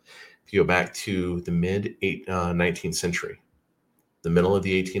way. If you go back to the mid 19th century, the middle of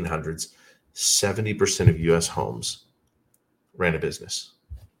the 1800s, 70% of U.S. homes ran a business.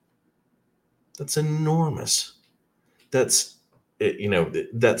 That's enormous. That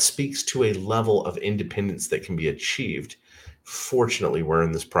speaks to a level of independence that can be achieved. Fortunately, we're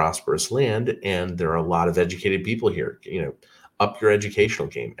in this prosperous land, and there are a lot of educated people here. Up your educational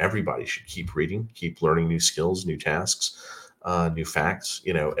game. Everybody should keep reading, keep learning new skills, new tasks, new facts.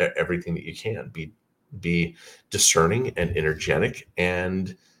 Everything that you can. Be discerning and energetic,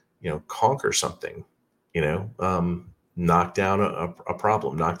 and conquer something. Knock down a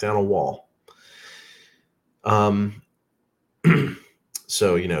problem, knock down a wall.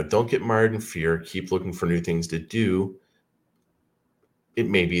 So, don't get mired in fear. Keep looking for new things to do. It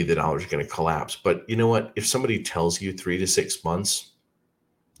may be the dollar's going to collapse, but you know what? If somebody tells you 3 to 6 months,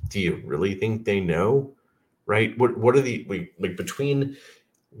 do you really think they know? Right? What are between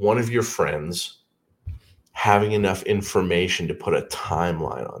one of your friends having enough information to put a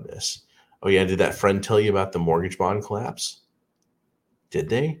timeline on this? Oh yeah, did that friend tell you about the mortgage bond collapse? Did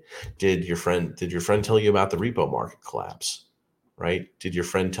they? Did your friend tell you about the repo market collapse? Right? Did your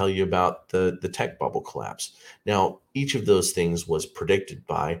friend tell you about the tech bubble collapse? Now, each of those things was predicted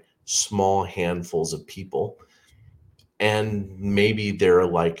by small handfuls of people, and maybe there are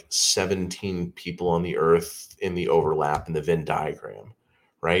like 17 people on the earth in the overlap in the Venn diagram,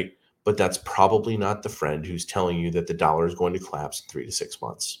 right? But that's probably not the friend who's telling you that the dollar is going to collapse in 3 to 6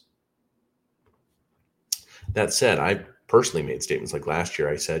 months. That said, I personally made statements like last year.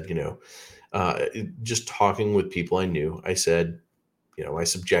 I said, just talking with people I knew, I said, my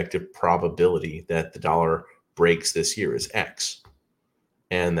subjective probability that the dollar breaks this year is X,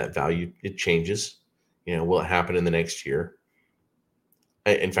 and that value, it changes. Will it happen in the next year?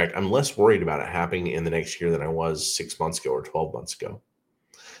 In fact, I'm less worried about it happening in the next year than I was 6 months ago or 12 months ago.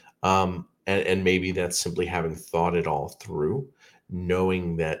 And maybe that's simply having thought it all through,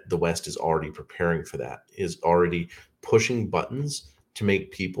 knowing that the West is already preparing for that, is already pushing buttons to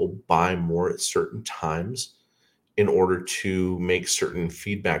make people buy more at certain times in order to make certain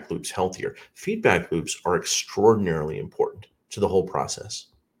feedback loops healthier. Feedback loops are extraordinarily important to the whole process.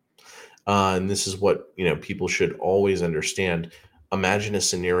 And this is what people should always understand. Imagine a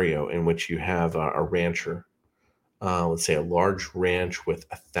scenario in which you have a rancher, let's say a large ranch with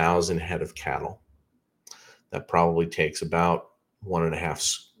 1,000 head of cattle. That probably takes about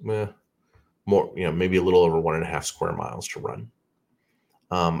 1.5, more, maybe a little over 1.5 square miles to run.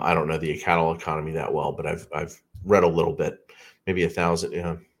 I don't know the cattle economy that well, but I've read a little bit. Maybe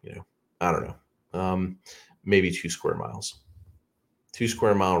 1,000, I don't know. Maybe 2 square miles. 2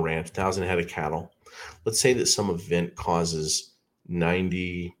 square mile ranch, 1,000 head of cattle. Let's say that some event causes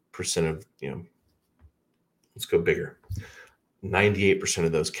 90% of, let's go bigger, 98%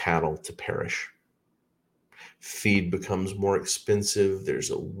 of those cattle to perish. Feed becomes more expensive.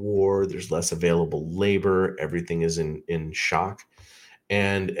 There's a war. There's less available labor. Everything is in shock.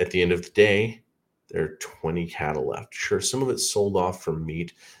 And at the end of the day, there are 20 cattle left. Sure, some of it's sold off for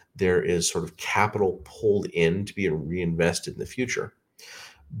meat. There is sort of capital pulled in to be reinvested in the future.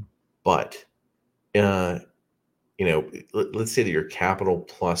 But, let's say that your capital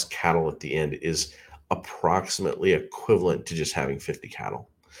plus cattle at the end is approximately equivalent to just having 50 cattle.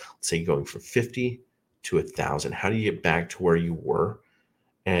 Let's say going from 50 to 1,000. How do you get back to where you were?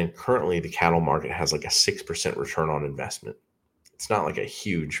 And currently, the cattle market has like a 6% return on investment. It's not like a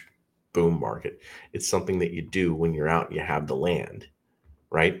huge boom market. It's something that you do when you're out and you have the land,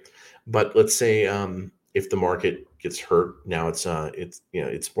 right? But let's say if the market gets hurt, now it's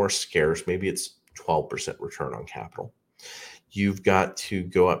more scarce. Maybe it's 12% return on capital. You've got to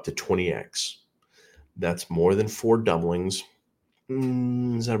go up to 20x. That's more than 4 doublings.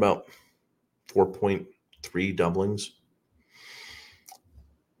 Is that about 4.3 doublings?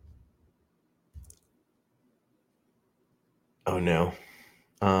 Oh no.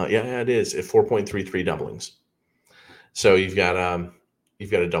 Yeah, it is at 4.33 doublings. So you've got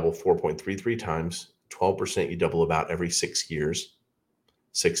to double 4.33 times 12%. You double about every 6 years.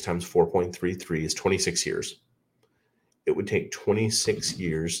 6 times 4.33 is 26 years. It would take 26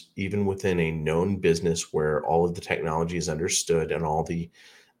 years, even within a known business where all of the technology is understood and all the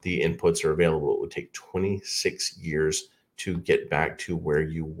inputs are available. It would take 26 years to get back to where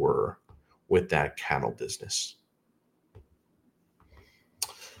you were with that cattle business.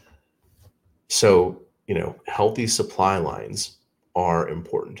 So, healthy supply lines are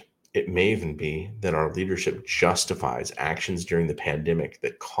important. It may even be that our leadership justifies actions during the pandemic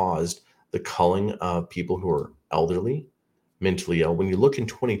that caused the culling of people who are elderly, mentally ill. When you look in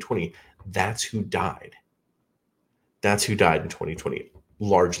 2020, that's who died. That's who died in 2020,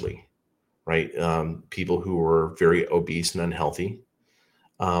 largely, right? People who were very obese and unhealthy.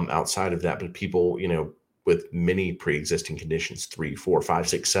 Outside of that, but people, with many pre-existing conditions, 3, 4, 5,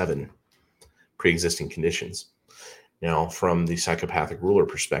 6, 7 pre-existing conditions. Now, from the psychopathic ruler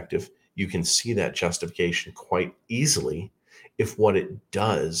perspective, you can see that justification quite easily if what it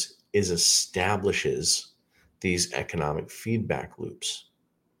does is establishes these economic feedback loops.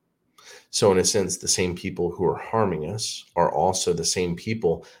 So in a sense, the same people who are harming us are also the same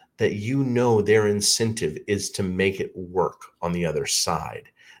people that their incentive is to make it work on the other side.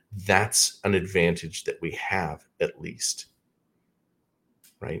 That's an advantage that we have, at least,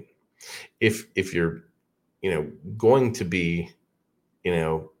 right? If you're going to be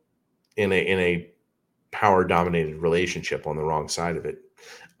in a power dominated relationship on the wrong side of it,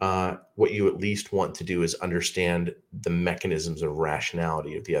 what you at least want to do is understand the mechanisms of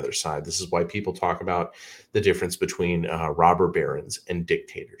rationality of the other side. This is why people talk about the difference between robber barons and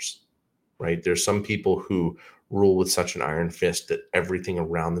dictators, right? There's some people who rule with such an iron fist that everything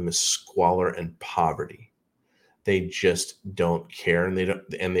around them is squalor and poverty. They just don't care, and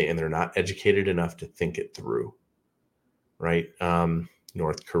they're not educated enough to think it through, right?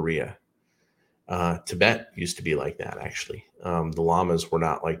 North Korea, Tibet used to be like that. Actually, the lamas were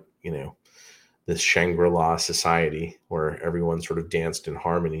not like this Shangri-La society where everyone sort of danced in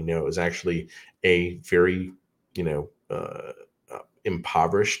harmony. No, it was actually a very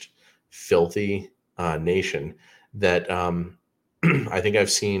impoverished, filthy nation that I think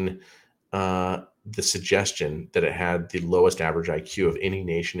I've seen the suggestion that it had the lowest average IQ of any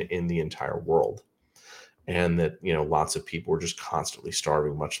nation in the entire world. And that, lots of people were just constantly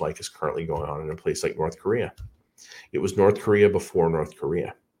starving, much like is currently going on in a place like North Korea. It was North Korea before North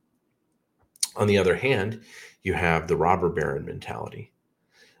Korea. On the other hand, you have the robber baron mentality.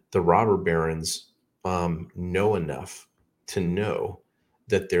 The robber barons know enough to know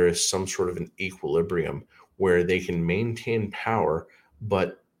that there is some sort of an equilibrium where they can maintain power,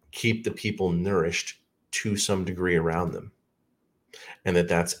 but keep the people nourished to some degree around them, and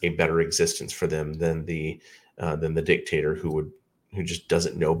that's a better existence for them than the dictator who just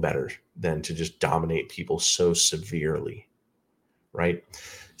doesn't know better than to just dominate people so severely, right?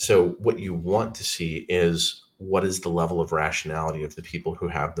 So what you want to see is, what is the level of rationality of the people who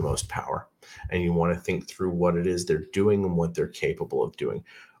have the most power? And you want to think through what it is they're doing and what they're capable of doing.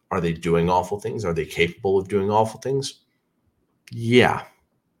 Are they doing awful things? Are they capable of doing awful things? Yeah,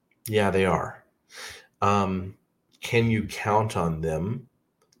 they are. Can you count on them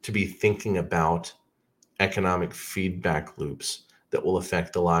to be thinking about economic feedback loops that will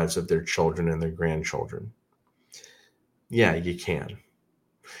affect the lives of their children and their grandchildren? Yeah, you can.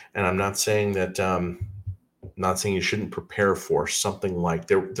 And I'm not saying that not saying you shouldn't prepare for something like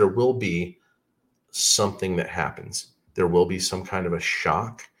there will be something that happens. There will be some kind of a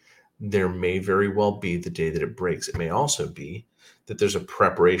shock. There may very well be the day that it breaks. It may also be that there's a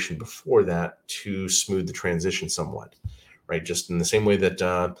preparation before that to smooth the transition somewhat, right? Just in the same way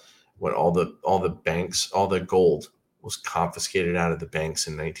that when all the banks, all the gold was confiscated out of the banks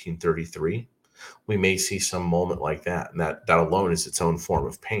in 1933, we may see some moment like that, and that alone is its own form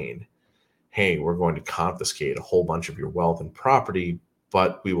of pain. Hey, we're going to confiscate a whole bunch of your wealth and property,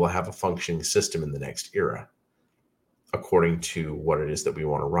 but we will have a functioning system in the next era, according to what it is that we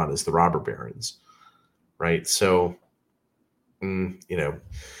want to run as the robber barons, right? So,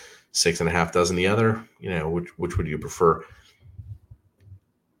 6.5 dozen the other, which would you prefer?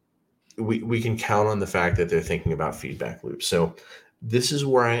 We can count on the fact that they're thinking about feedback loops. So this is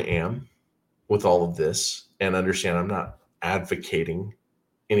where I am with all of this, and understand I'm not advocating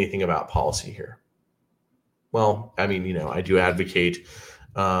anything about policy here. Well, I mean, I do advocate,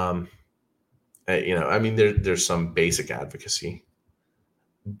 there's some basic advocacy,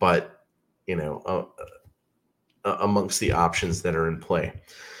 but, amongst the options that are in play.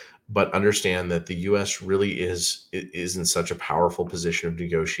 But understand that the U.S. really is in such a powerful position of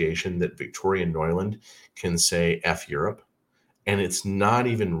negotiation that Victoria Nuland can say F Europe, and it's not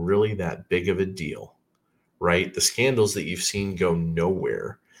even really that big of a deal, right? The scandals that you've seen go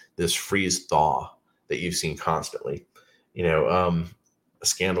nowhere, this freeze thaw that you've seen constantly, a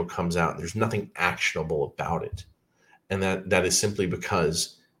scandal comes out and there's nothing actionable about it. And that is simply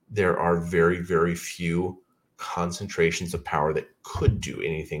because there are very, very few concentrations of power that could do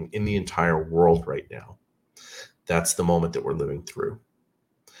anything in the entire world right now. That's the moment that we're living through.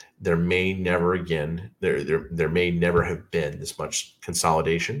 There may never have been this much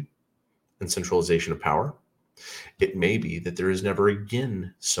consolidation and centralization of power. It may be that there is never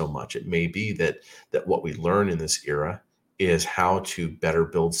again so much. It may be that what we learn in this era is how to better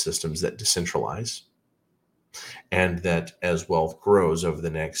build systems that decentralize, and that as wealth grows over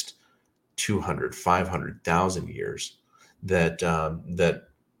the next 200, 500,000 years, that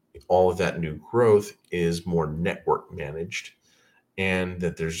all of that new growth is more network managed, and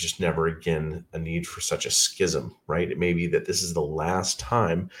that there's just never again a need for such a schism, right? It may be that this is the last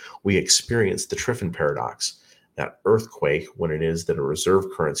time we experience the Triffin paradox, that earthquake, when it is that a reserve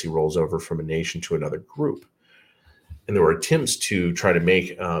currency rolls over from a nation to another group. And there were attempts to try to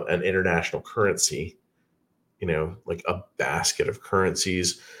make an international currency, like a basket of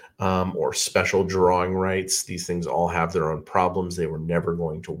currencies, or special drawing rights. These things all have their own problems. They were never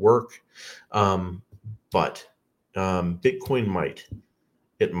going to work. But Bitcoin might.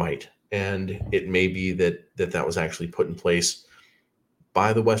 It might. And it may be that was actually put in place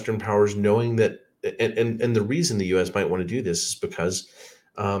by the Western powers, knowing that, and the reason the U.S. might want to do this is because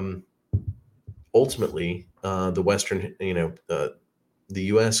ultimately the Western, the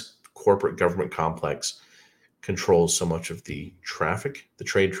U.S. corporate government complex controls so much of the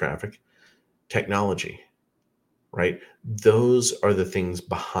trade traffic, technology. right? Those are the things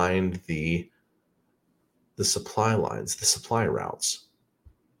behind the supply lines, the supply routes.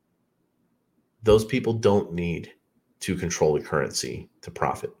 Those people don't need to control the currency to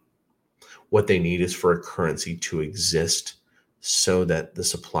profit. What they need is for a currency to exist so that the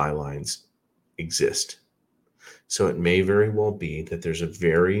supply lines exist. So it may very well be that there's a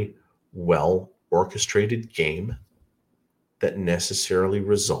very well orchestrated game that necessarily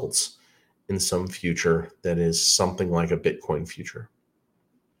results in some future that is something like a Bitcoin future.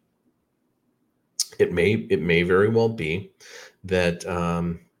 It may very well be that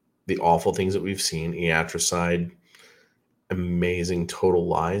the awful things that we've seen, iatricide, amazing total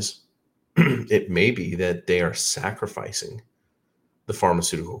lies, it may be that they are sacrificing the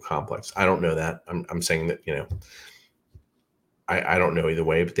pharmaceutical complex. I don't know that. I'm saying that, I don't know either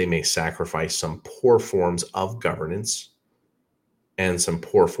way, but they may sacrifice some poor forms of governance and some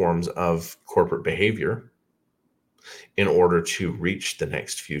poor forms of corporate behavior in order to reach the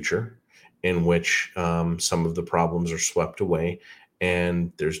next future in which some of the problems are swept away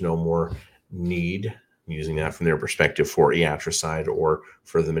and there's no more need, using that from their perspective, for iatricide or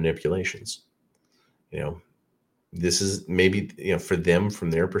for the manipulations. This is maybe, for them,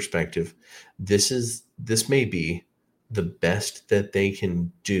 from their perspective, this may be the best that they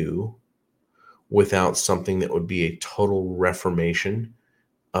can do without something that would be a total reformation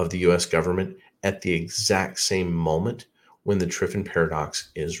of the US government at the exact same moment when the Triffin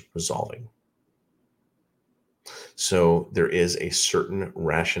paradox is resolving. So there is a certain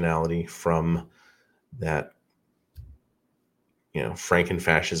rationality from that,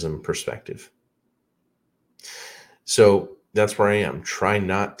 Franken-fascism perspective. So that's where I am. Try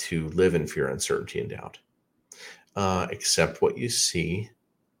not to live in fear, uncertainty, and doubt. Accept what you see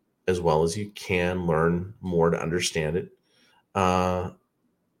as well as you can. Learn more to understand it. The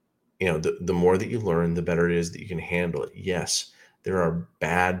more that you learn, the better it is that you can handle it. Yes, there are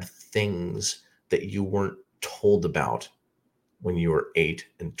bad things that you weren't told about when you were 8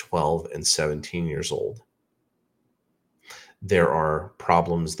 and 12 and 17 years old. There are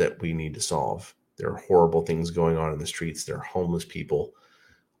problems that we need to solve. There are horrible things going on in the streets. There are homeless people,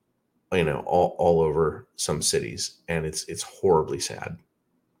 all over some cities, and it's horribly sad.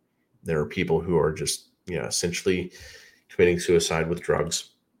 There are people who are just, essentially committing suicide with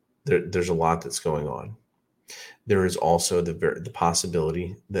drugs. There's a lot that's going on. There is also the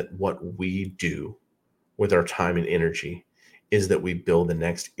possibility that what we do with our time and energy is that we build the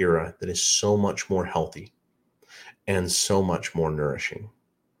next era that is so much more healthy and so much more nourishing.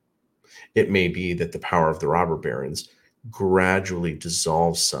 It may be that the power of the robber barons gradually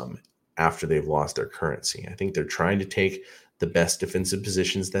dissolves some after they've lost their currency. I think they're trying to take the best defensive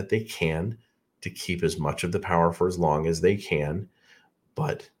positions that they can to keep as much of the power for as long as they can,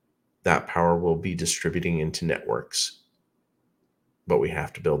 but that power will be distributing into networks. But we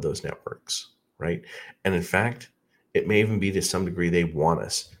have to build those networks, right? And in fact, it may even be to some degree they want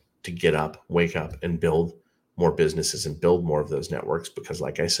us to get up, wake up, and build more businesses and build more of those networks because,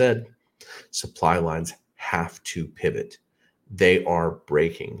 like I said, supply lines have to pivot. They are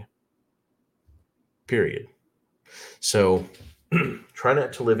breaking, period. So try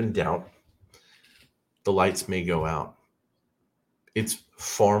not to live in doubt. The lights may go out. It's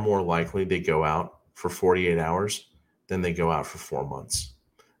far more likely they go out for 48 hours than they go out for 4 months.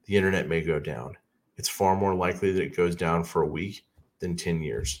 The internet may go down. It's far more likely that it goes down for a week than 10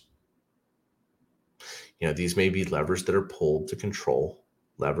 years. These may be levers that are pulled to control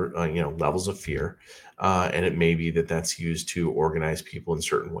levels of fear. And it may be that that's used to organize people in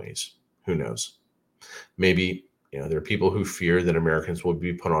certain ways. Who knows? Maybe, there are people who fear that Americans will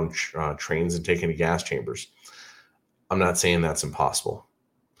be put on trains and taken to gas chambers. I'm not saying that's impossible.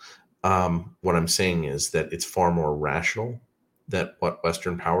 What I'm saying is that it's far more rational that what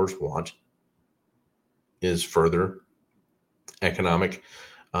Western powers want is further economic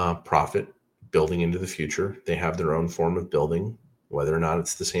profit building into the future. They have their own form of building, whether or not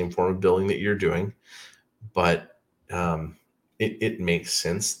it's the same form of building that you're doing. But it makes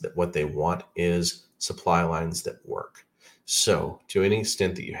sense that what they want is supply lines that work. So to any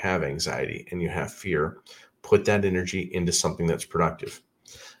extent that you have anxiety and you have fear, put that energy into something that's productive.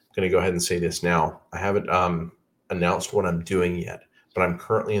 I'm going to go ahead and say this now. I haven't announced what I'm doing yet, but I'm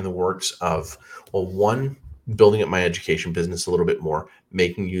currently in the works of, one, building up my education business a little bit more,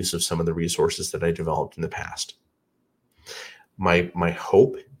 making use of some of the resources that I developed in the past. My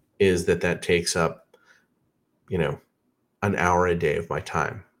hope is that takes up, an hour a day of my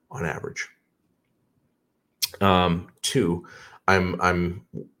time on average. 2, I'm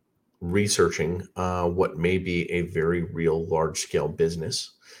researching what may be a very real large scale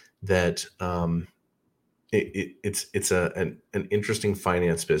business that it's an interesting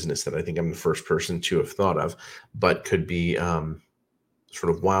finance business that I think I'm the first person to have thought of, but could be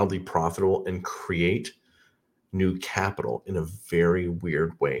sort of wildly profitable and create new capital in a very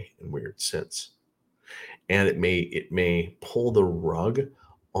weird way and weird sense. And it may pull the rug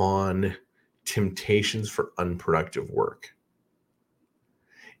on temptations for unproductive work.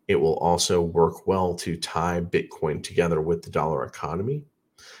 It will also work well to tie Bitcoin together with the dollar economy.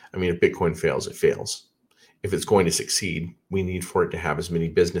 I mean, if Bitcoin fails, it fails. If it's going to succeed, we need for it to have as many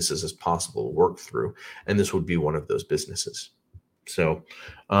businesses as possible to work through. And this would be one of those businesses. So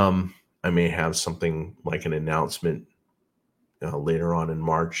I may have something like an announcement later on in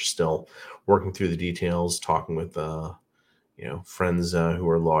March, still working through the details, talking with friends who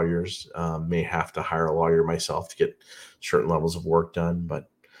are lawyers. May have to hire a lawyer myself to get certain levels of work done, but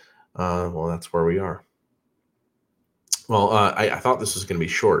well, that's where we are. Well, I thought this was going to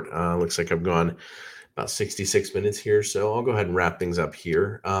be short. Looks like I've gone about 66 minutes here, so I'll go ahead and wrap things up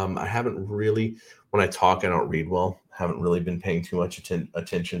here. I haven't really, when I talk, I don't read well. Haven't really been paying too much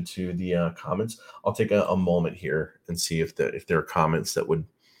attention to the comments. I'll take a moment here and see if there are comments that would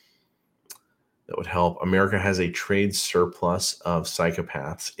help. America has a trade surplus of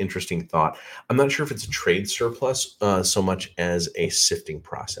psychopaths. Interesting thought. I'm not sure if it's a trade surplus so much as a sifting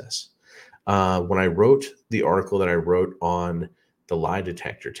process. When I wrote the article that I wrote on the lie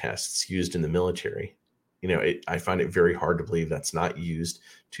detector tests used in the military, I find it very hard to believe that's not used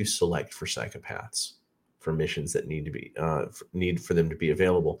to select for psychopaths for missions that need for them to be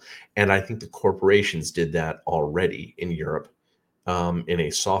available. And I think the corporations did that already in Europe in a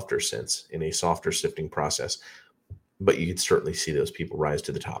softer sense, in a softer sifting process. But you could certainly see those people rise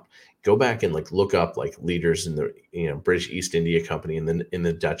to the top. Go back and look up leaders in the British East India Company and then in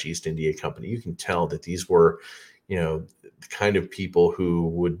the Dutch East India Company. You can tell that these were the kind of people who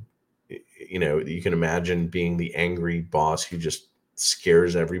would you can imagine being the angry boss who just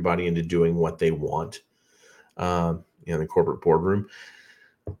scares everybody into doing what they want in the corporate boardroom.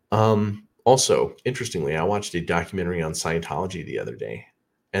 Also, interestingly, I watched a documentary on Scientology the other day,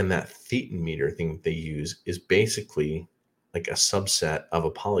 and that thetan meter thing that they use is basically like a subset of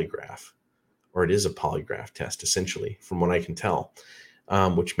a polygraph, or it is a polygraph test, essentially, from what I can tell,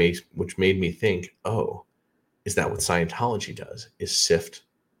 which made me think, oh, is that what Scientology does? Is sift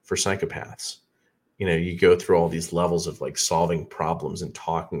for psychopaths? You go through all these levels of solving problems and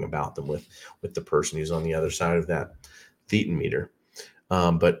talking about them with the person who's on the other side of that thetan meter.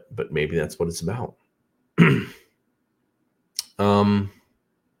 But maybe that's what it's about.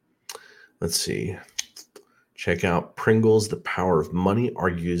 Let's see. Check out Pringles, The Power of Money,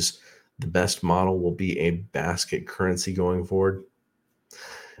 argues the best model will be a basket currency going forward.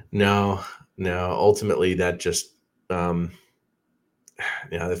 No, ultimately that just, the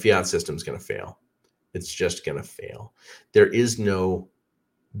fiat system is going to fail. It's just going to fail. There is no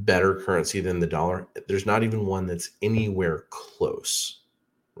better currency than the dollar. There's not even one that's anywhere close,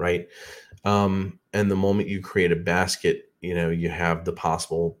 right? And the moment you create a basket, you have the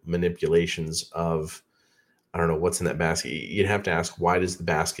possible manipulations of, I don't know what's in that basket. You'd have to ask, why does the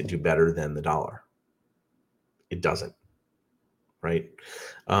basket do better than the dollar? It doesn't, right?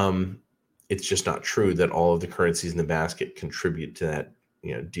 It's just not true that all of the currencies in the basket contribute to that,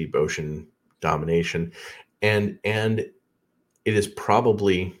 deep ocean domination. And it is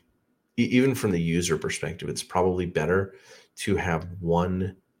probably, even from the user perspective, it's probably better to have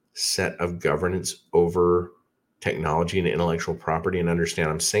one set of governance over technology and intellectual property. And understand,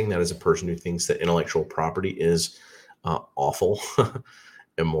 I'm saying that as a person who thinks that intellectual property is awful,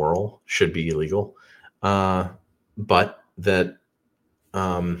 immoral, should be illegal, but that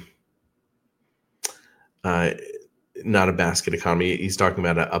not a basket economy. He's talking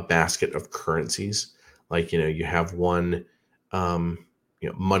about a basket of currencies. You have one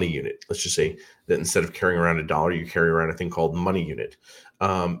money unit. Let's just say that instead of carrying around a dollar, you carry around a thing called money unit.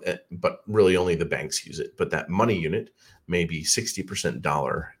 But really only the banks use it. But that money unit may be 60%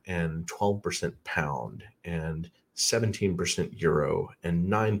 dollar and 12% pound and 17% euro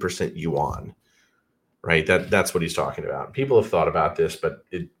and 9% yuan, right? That's what he's talking about. People have thought about this, but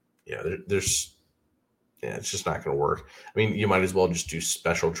it's just not going to work. I mean, you might as well just do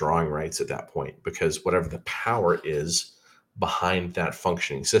special drawing rights at that point, because whatever the power is behind that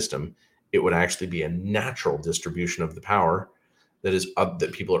functioning system, it would actually be a natural distribution of the power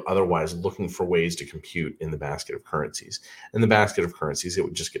that people are otherwise looking for ways to compute in the basket of currencies. In the basket of currencies, it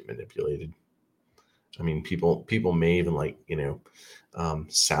would just get manipulated. I mean, people may even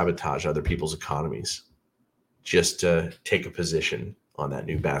sabotage other people's economies just to take a position on that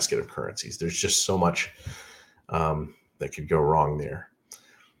new basket of currencies. There's just so much that could go wrong there.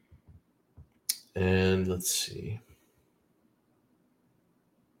 And let's see.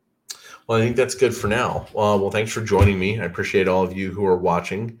 Well, I think that's good for now. Well, thanks for joining me. I appreciate all of you who are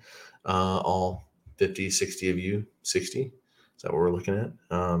watching, all 50, 60 of you. 60? Is that what we're looking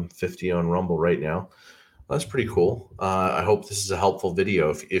at? 50 on Rumble right now. Well, that's pretty cool. I hope this is a helpful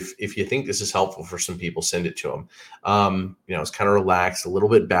video. If you think this is helpful for some people, send it to them. It's kind of relaxed, a little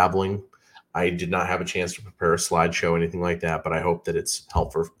bit babbling. I did not have a chance to prepare a slideshow, anything like that, but I hope that it's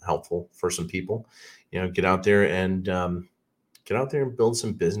helpful for some people. Get out there and build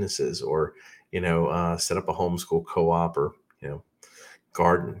some businesses, or set up a homeschool co-op, or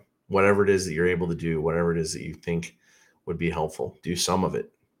garden, whatever it is that you're able to do, whatever it is that you think would be helpful. Do some of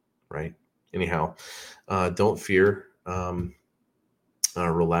it, right? Anyhow, don't fear.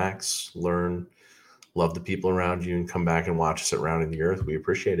 Relax, learn, love the people around you, and come back and watch us at Rounding the Earth. We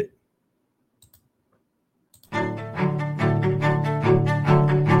appreciate it.